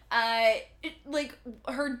movie,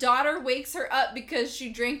 her daughter wakes her up because she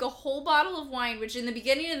drank a whole bottle of wine, which in the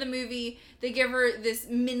beginning of the movie, they give her this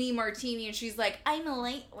mini martini and she's like, I'm a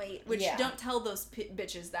lightweight, which don't tell those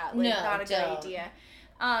bitches that. Like, not a good idea.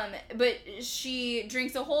 But she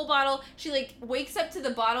drinks a whole bottle. She wakes up to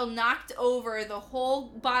the bottle knocked over, the whole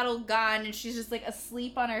bottle gone, and she's just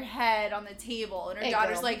asleep on her head on the table. And her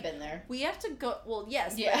daughter's girl, been there. we have to go. Well,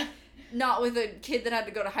 yes, yeah, but not with a kid that had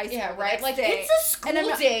to go to high school. Yeah, the right. next day. It's a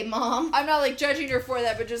school day, Mom. I'm not judging her for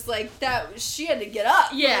that, but just that she had to get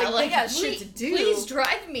up. Yeah, they got shit to do. Please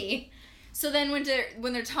drive me. So then when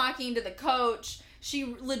they're talking to the coach,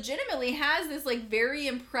 she legitimately has this very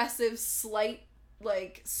impressive slight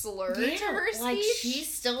slur to her speech.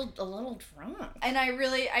 She's still a little drunk. And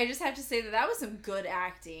I just have to say that was some good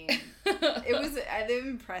acting. It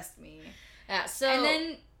impressed me. Yeah, so. And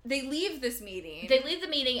then they leave this meeting. They leave the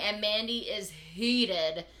meeting and Mandy is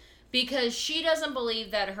heated because she doesn't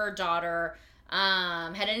believe that her daughter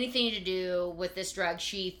had anything to do with this drug.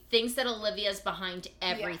 She thinks that Olivia's behind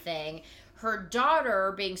everything. Yeah. Her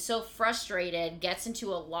daughter, being so frustrated, gets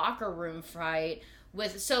into a locker room fight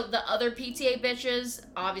so the other PTA bitches,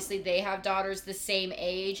 obviously they have daughters the same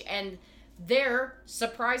age, and they're,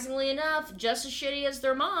 surprisingly enough, just as shitty as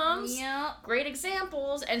their moms. Yeah. Great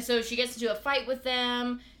examples. And so she gets into a fight with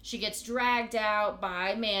them. She gets dragged out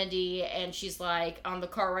by Mandy, and she's on the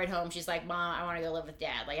car ride home, she's like, Mom, I want to go live with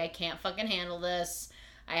Dad. I can't fucking handle this.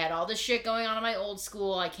 I had all this shit going on in my old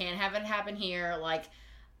school. I can't have it happen here.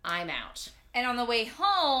 I'm out. And on the way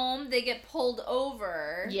home, they get pulled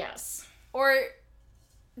over. Yes. Or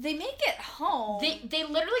they make it home. They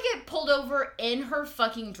literally get pulled over in her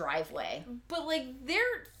fucking driveway. But they're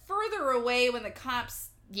further away when the cops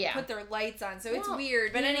put their lights on, so it's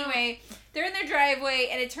weird. But anyway, they're in their driveway,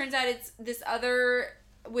 and it turns out it's this other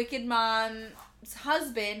wicked mom's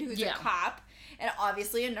husband who's a cop, and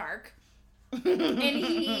obviously a narc. And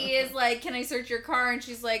he is can I search your car? And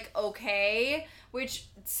she's like, okay. Which,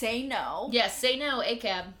 say no. Yes, say no,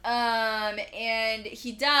 ACAB. And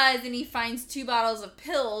he does, and he finds 2 bottles of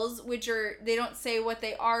pills, which they don't say what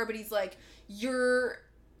they are, but he's like, you're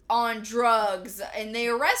on drugs, and they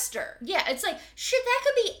arrest her. Yeah, it's shit, that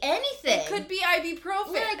could be anything. It could be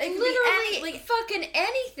ibuprofen. It could literally be fucking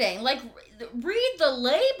anything. Read the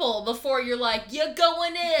label before you're you're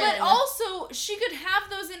going in. But also, she could have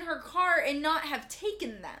those in her car and not have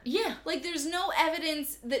taken them. Yeah. There's no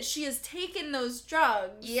evidence that she has taken those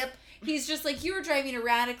drugs. Yep. He's just you were driving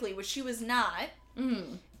erratically, which she was not.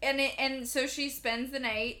 Mm. And so she spends the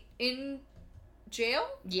night in jail?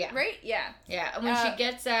 Yeah. Right? Yeah. Yeah. And when she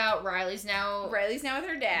gets out, Riley's now with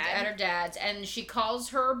her dad. At her dad's. And she calls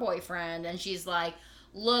her boyfriend, and she's like,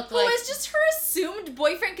 look, who is just her assumed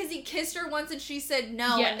boyfriend because he kissed her once and she said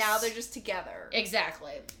no, and now they're just together.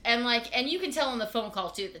 Exactly. And and you can tell on the phone call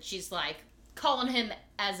too that she's calling him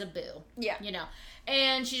as a boo. Yeah.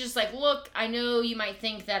 And she's just look, I know you might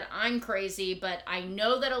think that I'm crazy, but I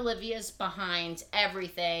know that Olivia's behind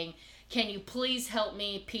everything. Can you please help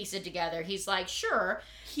me piece it together? He's like, sure.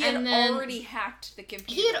 He had already hacked the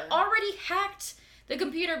computer. He had already hacked The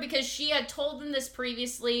computer, because she had told him this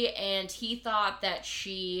previously, and he thought that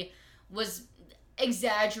she was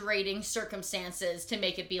exaggerating circumstances to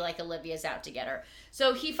make it be like Olivia's out to get her.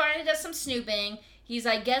 So he finally does some snooping. He's,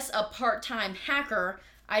 I guess, a part-time hacker.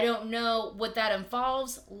 I don't know what that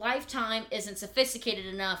involves. Lifetime isn't sophisticated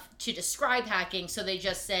enough to describe hacking, so they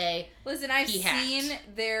just say, listen, I've seen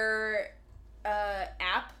their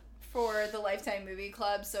app for the Lifetime Movie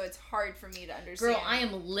Club, so it's hard for me to understand. Girl, I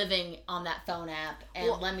am living on that phone app, and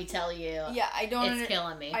let me tell you, it's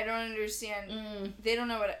killing me. I don't understand. They don't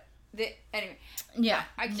know what... Anyway, yeah,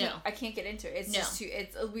 I can't get into it. It's just too.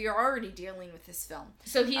 We are already dealing with this film.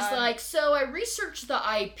 So he's like, so I researched the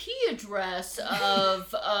IP address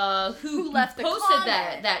of who left the posted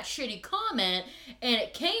comment. that shitty comment, and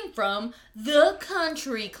it came from the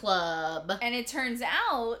Country Club. And it turns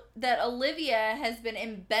out that Olivia has been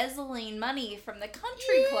embezzling money from the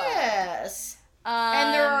Country Club. Yes.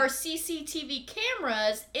 And there are CCTV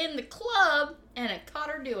cameras in the club, and it caught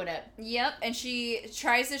her doing it. Yep, and she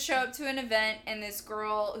tries to show up to an event, and this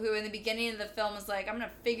girl who in the beginning of the film is like, I'm gonna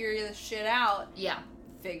figure this shit out. Yeah.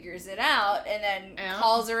 Figures it out, and then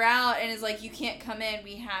calls her out, and is like, you can't come in,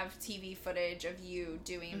 we have TV footage of you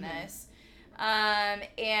doing this. And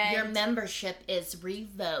your membership is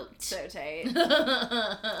revoked. So tight.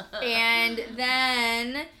 And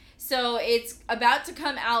then... So it's about to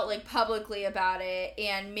come out, like, publicly about it,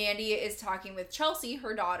 and Mandy is talking with Chelsea,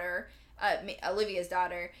 her daughter, Olivia's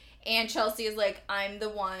daughter, and Chelsea is like, I'm the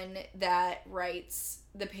one that writes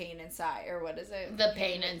The Pain Inside, or what is it? The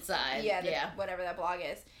Pain Inside. Yeah, whatever that blog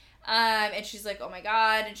is. And she's like, oh my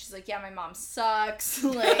god, and she's like, yeah, my mom sucks.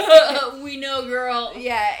 Like, we know, girl.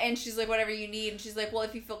 Yeah, and she's like, whatever you need, and she's like, well,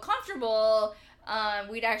 if you feel comfortable,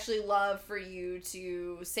 we'd actually love for you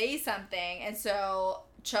to say something, and so...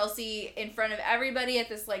 Chelsea in front of everybody at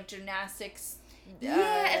this like gymnastics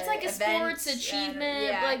it's like a event, sports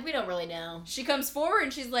achievement, like we don't really know. She comes forward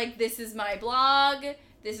and she's like, this is my blog,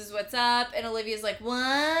 this is what's up, and Olivia's like, what?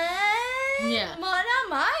 Yeah. Well, not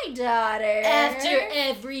my daughter. After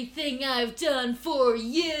everything I've done for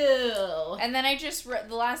you. And then I just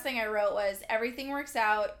the last thing I wrote was, everything works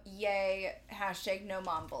out, yay, # no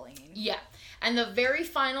mom bullying. Yeah. And the very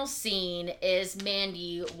final scene is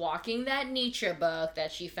Mandy walking that Nietzsche book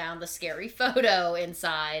that she found the scary photo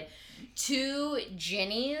inside to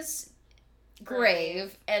Ginny's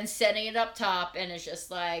grave and setting it up top, and it's just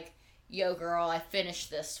like, yo, girl, I finished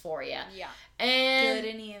this for you. Yeah. And,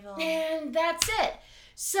 good and evil. And that's it.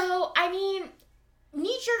 So, I mean,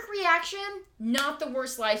 knee-jerk reaction, not the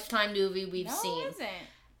worst Lifetime movie we've seen. No, it isn't.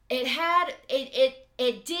 It had,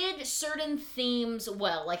 it did certain themes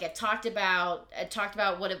well. Like, it talked about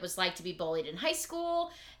what it was like to be bullied in high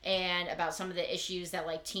school, and about some of the issues that,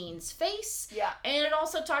 like, teens face. Yeah. And it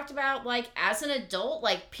also talked about, like, as an adult,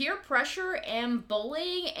 like, peer pressure and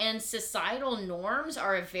bullying and societal norms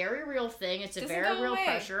are a very real thing. It's a very real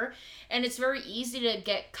pressure. And it's very easy to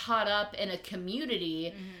get caught up in a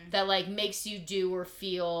community that, like, makes you do or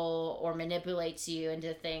feel or manipulates you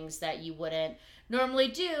into things that you wouldn't normally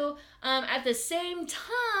do. At the same time,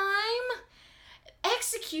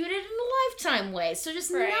 executed in a Lifetime way. So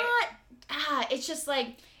just it's just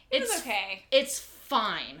like... It's okay. It's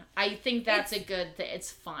fine. I think that's a good thing.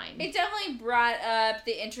 It's fine. It definitely brought up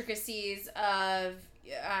the intricacies of...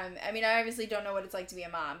 I mean, I obviously don't know what it's like to be a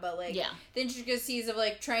mom, but, like, the intricacies of,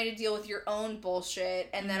 like, trying to deal with your own bullshit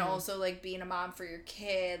and then also, like, being a mom for your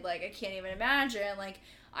kid. Like, I can't even imagine. Like,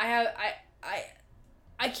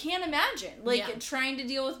 I can't imagine, like, trying to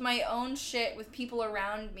deal with my own shit with people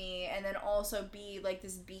around me and then also be, like,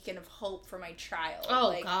 this beacon of hope for my child. Oh,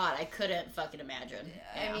 like, God, I couldn't fucking imagine.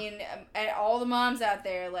 I mean, all the moms out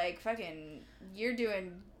there, like, fucking, you're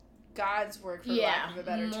doing God's work, for lack of a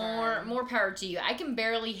better term. More power to you. I can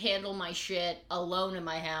barely handle my shit alone in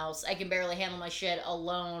my house. I can barely handle my shit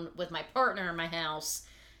alone with my partner in my house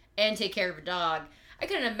and take care of a dog. I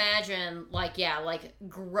couldn't imagine, like,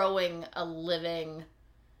 growing a living...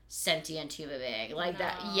 sentient human being like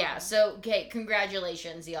that. Yeah, so okay,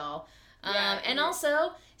 congratulations, y'all. And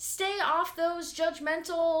also stay off those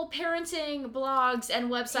judgmental parenting blogs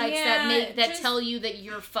and websites that tell you that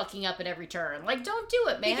you're fucking up at every turn. Like, don't do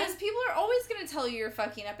it, man. Because people are always gonna tell you you're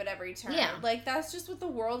fucking up at every turn. Yeah. Like, that's just what the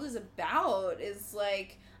world is about, is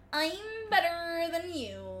like, I'm better than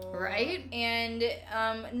you. Right? And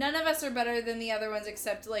none of us are better than the other ones,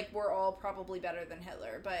 except, like, we're all probably better than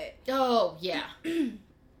Hitler, but... Oh, yeah.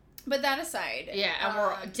 But that aside... Yeah, and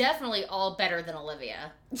we're definitely all better than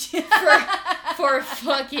Olivia. for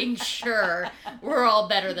fucking sure. We're all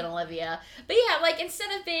better than Olivia. But yeah, like,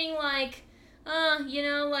 instead of being like,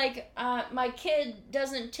 my kid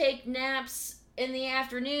doesn't take naps in the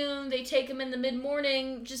afternoon, they take them in the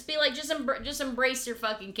mid-morning. Just be like, just embrace your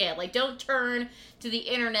fucking kid. Like, don't turn to the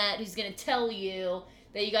internet who's gonna tell you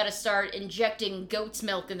that you gotta start injecting goat's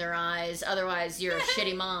milk in their eyes, otherwise you're a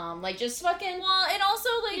shitty mom. Like, just fucking... Well, and also,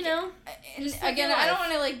 like, you know... And again, I don't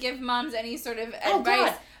want to, like, give moms any sort of advice.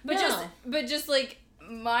 God, but no. just, like,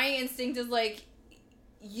 my instinct is, like,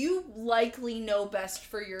 you likely know best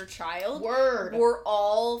for your child. Word. We're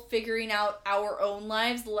all figuring out our own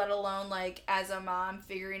lives, let alone, like, as a mom,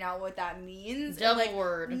 figuring out what that means. Double and, like,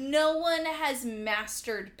 word. No one has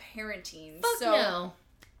mastered parenting. Fuck so, no.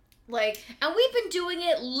 Like... And we've been doing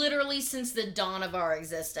it literally since the dawn of our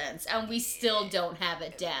existence, and we still don't have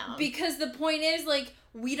it down. Because the point is, like,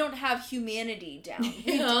 we don't have humanity down.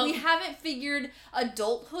 No. We haven't figured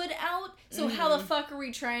adulthood out, so how the fuck are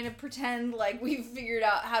we trying to pretend like we've figured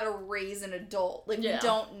out how to raise an adult? Like, we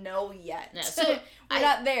don't know yet. Yeah, so we're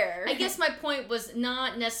not there. I guess my point was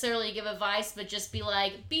not necessarily give advice, but just be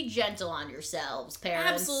like, be gentle on yourselves,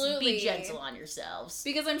 parents. Absolutely. Be gentle on yourselves.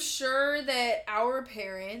 Because I'm sure that our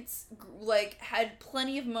parents, like, had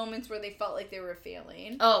plenty of moments where they felt like they were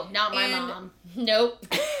failing. Oh, not my mom. Nope.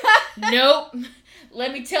 Nope.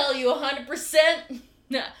 Let me tell you 100%.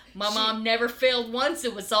 My mom never failed once.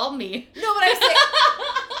 It was all me. No, but I'm saying...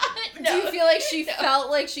 Do you feel like she felt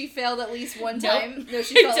like she failed at least one time? No,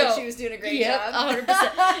 she felt like she was doing a great job.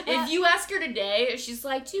 100%. If you ask her today, she's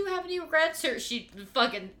like, do you have any regrets? Or she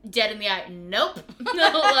fucking dead in the eye. Nope.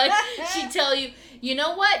 No, like, she'd tell you, you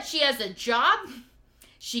know what? She has a job.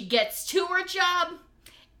 She gets to her job.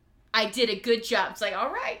 I did a good job. It's like, all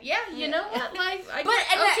right, yeah, you know what? Like,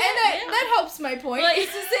 that helps my point. Like, is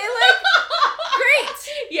to say, like, great.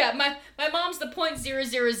 Yeah, my mom's the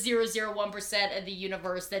 0.00001% of the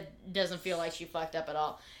universe that doesn't feel like she fucked up at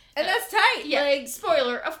all. And that's tight. Yeah, like,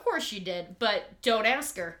 spoiler, of course she did, but don't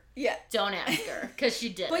ask her. Yeah. Don't ask her, because she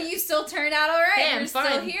did. But you still turned out all right. Hey, You're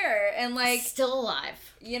still here. And, like... Still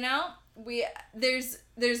alive. You know? There's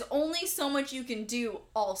only so much you can do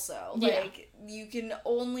also. Like, you can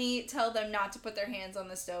only tell them not to put their hands on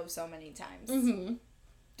the stove so many times. Mm-hmm.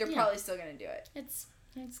 They're probably still going to do it. It's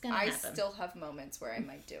gonna happen. I still have moments where I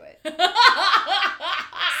might do it.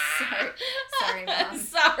 Sorry, Mom.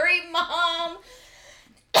 Sorry, Mom.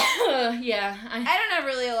 Yeah. I don't have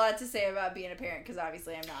really a lot to say about being a parent, because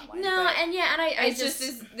obviously I'm not one. No, and I it's just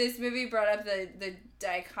this movie brought up the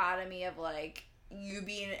dichotomy of, like, you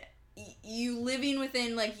living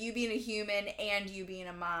within, like, you being a human and you being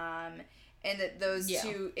a mom, and that those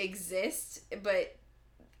two exist, but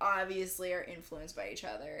obviously are influenced by each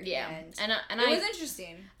other. Yeah, and it was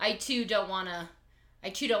interesting. I too don't want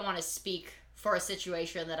to speak for a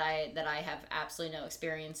situation that I have absolutely no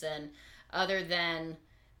experience in, other than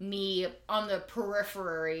me on the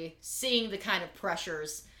periphery seeing the kind of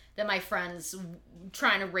pressures that my friends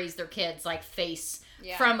trying to raise their kids, like, face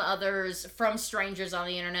from others, from strangers on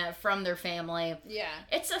the internet, from their family. Yeah.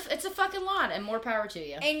 It's a fucking lot, and more power to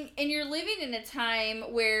you. And you're living in a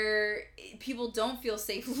time where people don't feel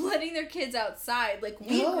safe letting their kids outside. Like,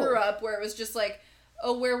 we grew up where it was just like,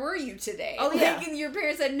 oh, where were you today? Oh, yeah. Like, and your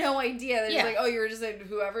parents had no idea. They're just like, oh, you were just at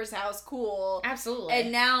whoever's house, cool. Absolutely.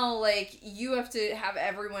 And now, like, you have to have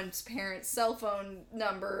everyone's parents' cell phone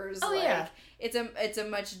numbers. Oh, like, yeah. It's a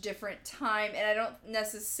much different time, and I don't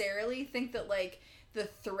necessarily think that, like, the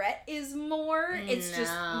threat is more. It's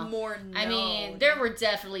just more known. I mean, there were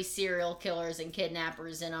definitely serial killers and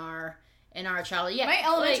kidnappers in our childhood. Yeah, my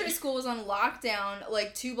elementary school was on lockdown,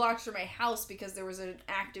 like, 2 blocks from my house, because there was an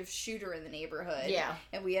active shooter in the neighborhood. Yeah,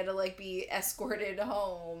 and we had to, like, be escorted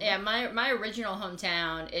home. Yeah, my original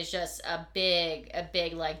hometown is just a big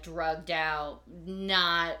like, drugged out,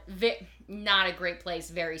 not a great place,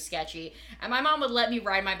 very sketchy. And my mom would let me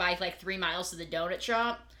ride my bike, like, 3 miles to the donut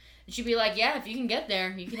shop. And she'd be like, yeah, if you can get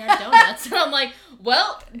there, you can have donuts. And I'm like,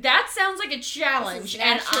 well, that sounds like a challenge.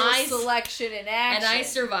 And selection in action. And I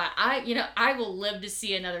survive. I will live to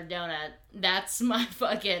see another donut. That's my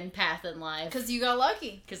fucking path in life. Because you got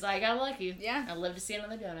lucky. Because I got lucky. Yeah. I live to see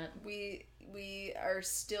another donut. We are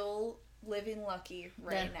still living lucky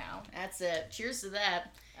now. That's it. Cheers to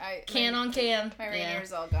that. Can on can. My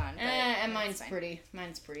Rainier's all gone. And mine's pretty.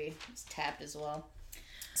 It's tapped as well.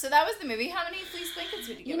 So that was the movie. How many fleece blankets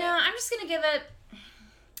would you give it? I'm just going to give it...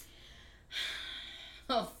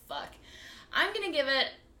 Oh, fuck. I'm going to give it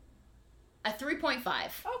a 3.5.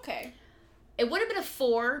 Okay. It would have been a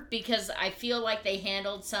 4 because I feel like they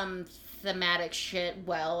handled some thematic shit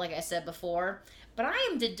well, like I said before. But I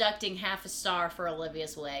am deducting half a star for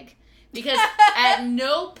Olivia's wig. Because at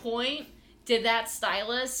no point did that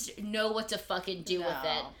stylist know what to fucking do with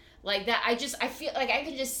it. Like, that, I feel like I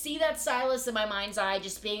could just see that stylist in my mind's eye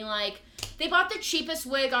just being like, They bought the cheapest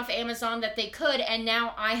wig off Amazon that they could, and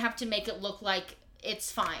now I have to make it look like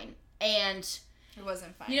it's fine. And it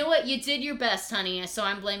wasn't fine. You know what? You did your best, honey, so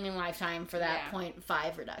I'm blaming Lifetime for that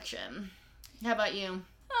 0.5 reduction. How about you?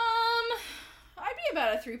 I'd be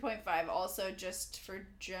about a 3.5 also, just for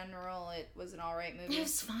general. It was an alright movie. It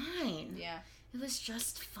was fine. Yeah. It was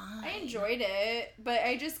just fine. I enjoyed it, but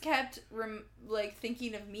I just kept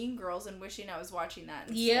thinking of Mean Girls and wishing I was watching that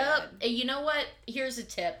instead. Yep. You know what? Here's a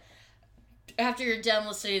tip. After you're done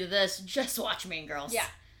listening to this, just watch Mean Girls. Yeah.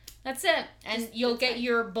 That's it. And you'll get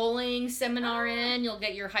your bullying seminar in. You'll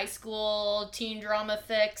get your high school teen drama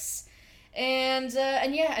fix. And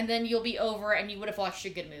then you'll be over and you would have watched a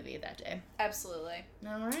good movie that day. Absolutely.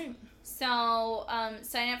 All right. So,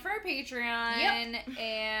 sign up for our Patreon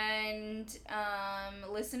and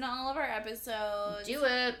listen to all of our episodes. Do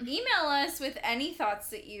it. Email us with any thoughts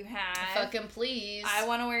that you have. Fucking please. I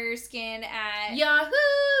want to wear your skin at Yahoo.com.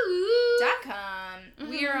 Mm-hmm.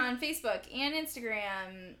 We are on Facebook and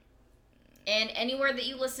Instagram. And anywhere that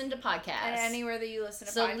you listen to podcasts. And anywhere that you listen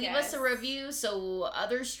to podcasts. So leave us a review so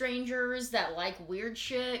other strangers that like weird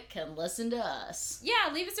shit can listen to us.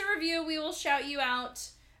 Yeah, leave us a review. We will shout you out.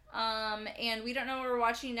 And we don't know what we're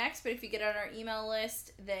watching next, but if you get on our email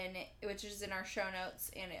list, then, which is in our show notes,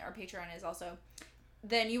 and our Patreon is also,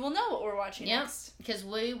 then you will know what we're watching next. Because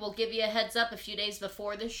we will give you a heads up a few days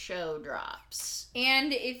before the show drops.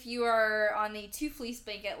 And if you are on the 2 Fleece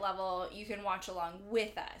Blanket level, you can watch along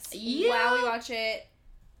with us while we watch it.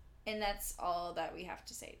 And that's all that we have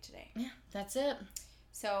to say today. Yeah, that's it.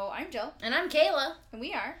 So, I'm Jill. And I'm Kayla. And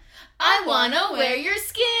we are I Wanna Wear Your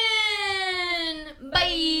Skin!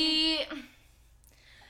 Bye!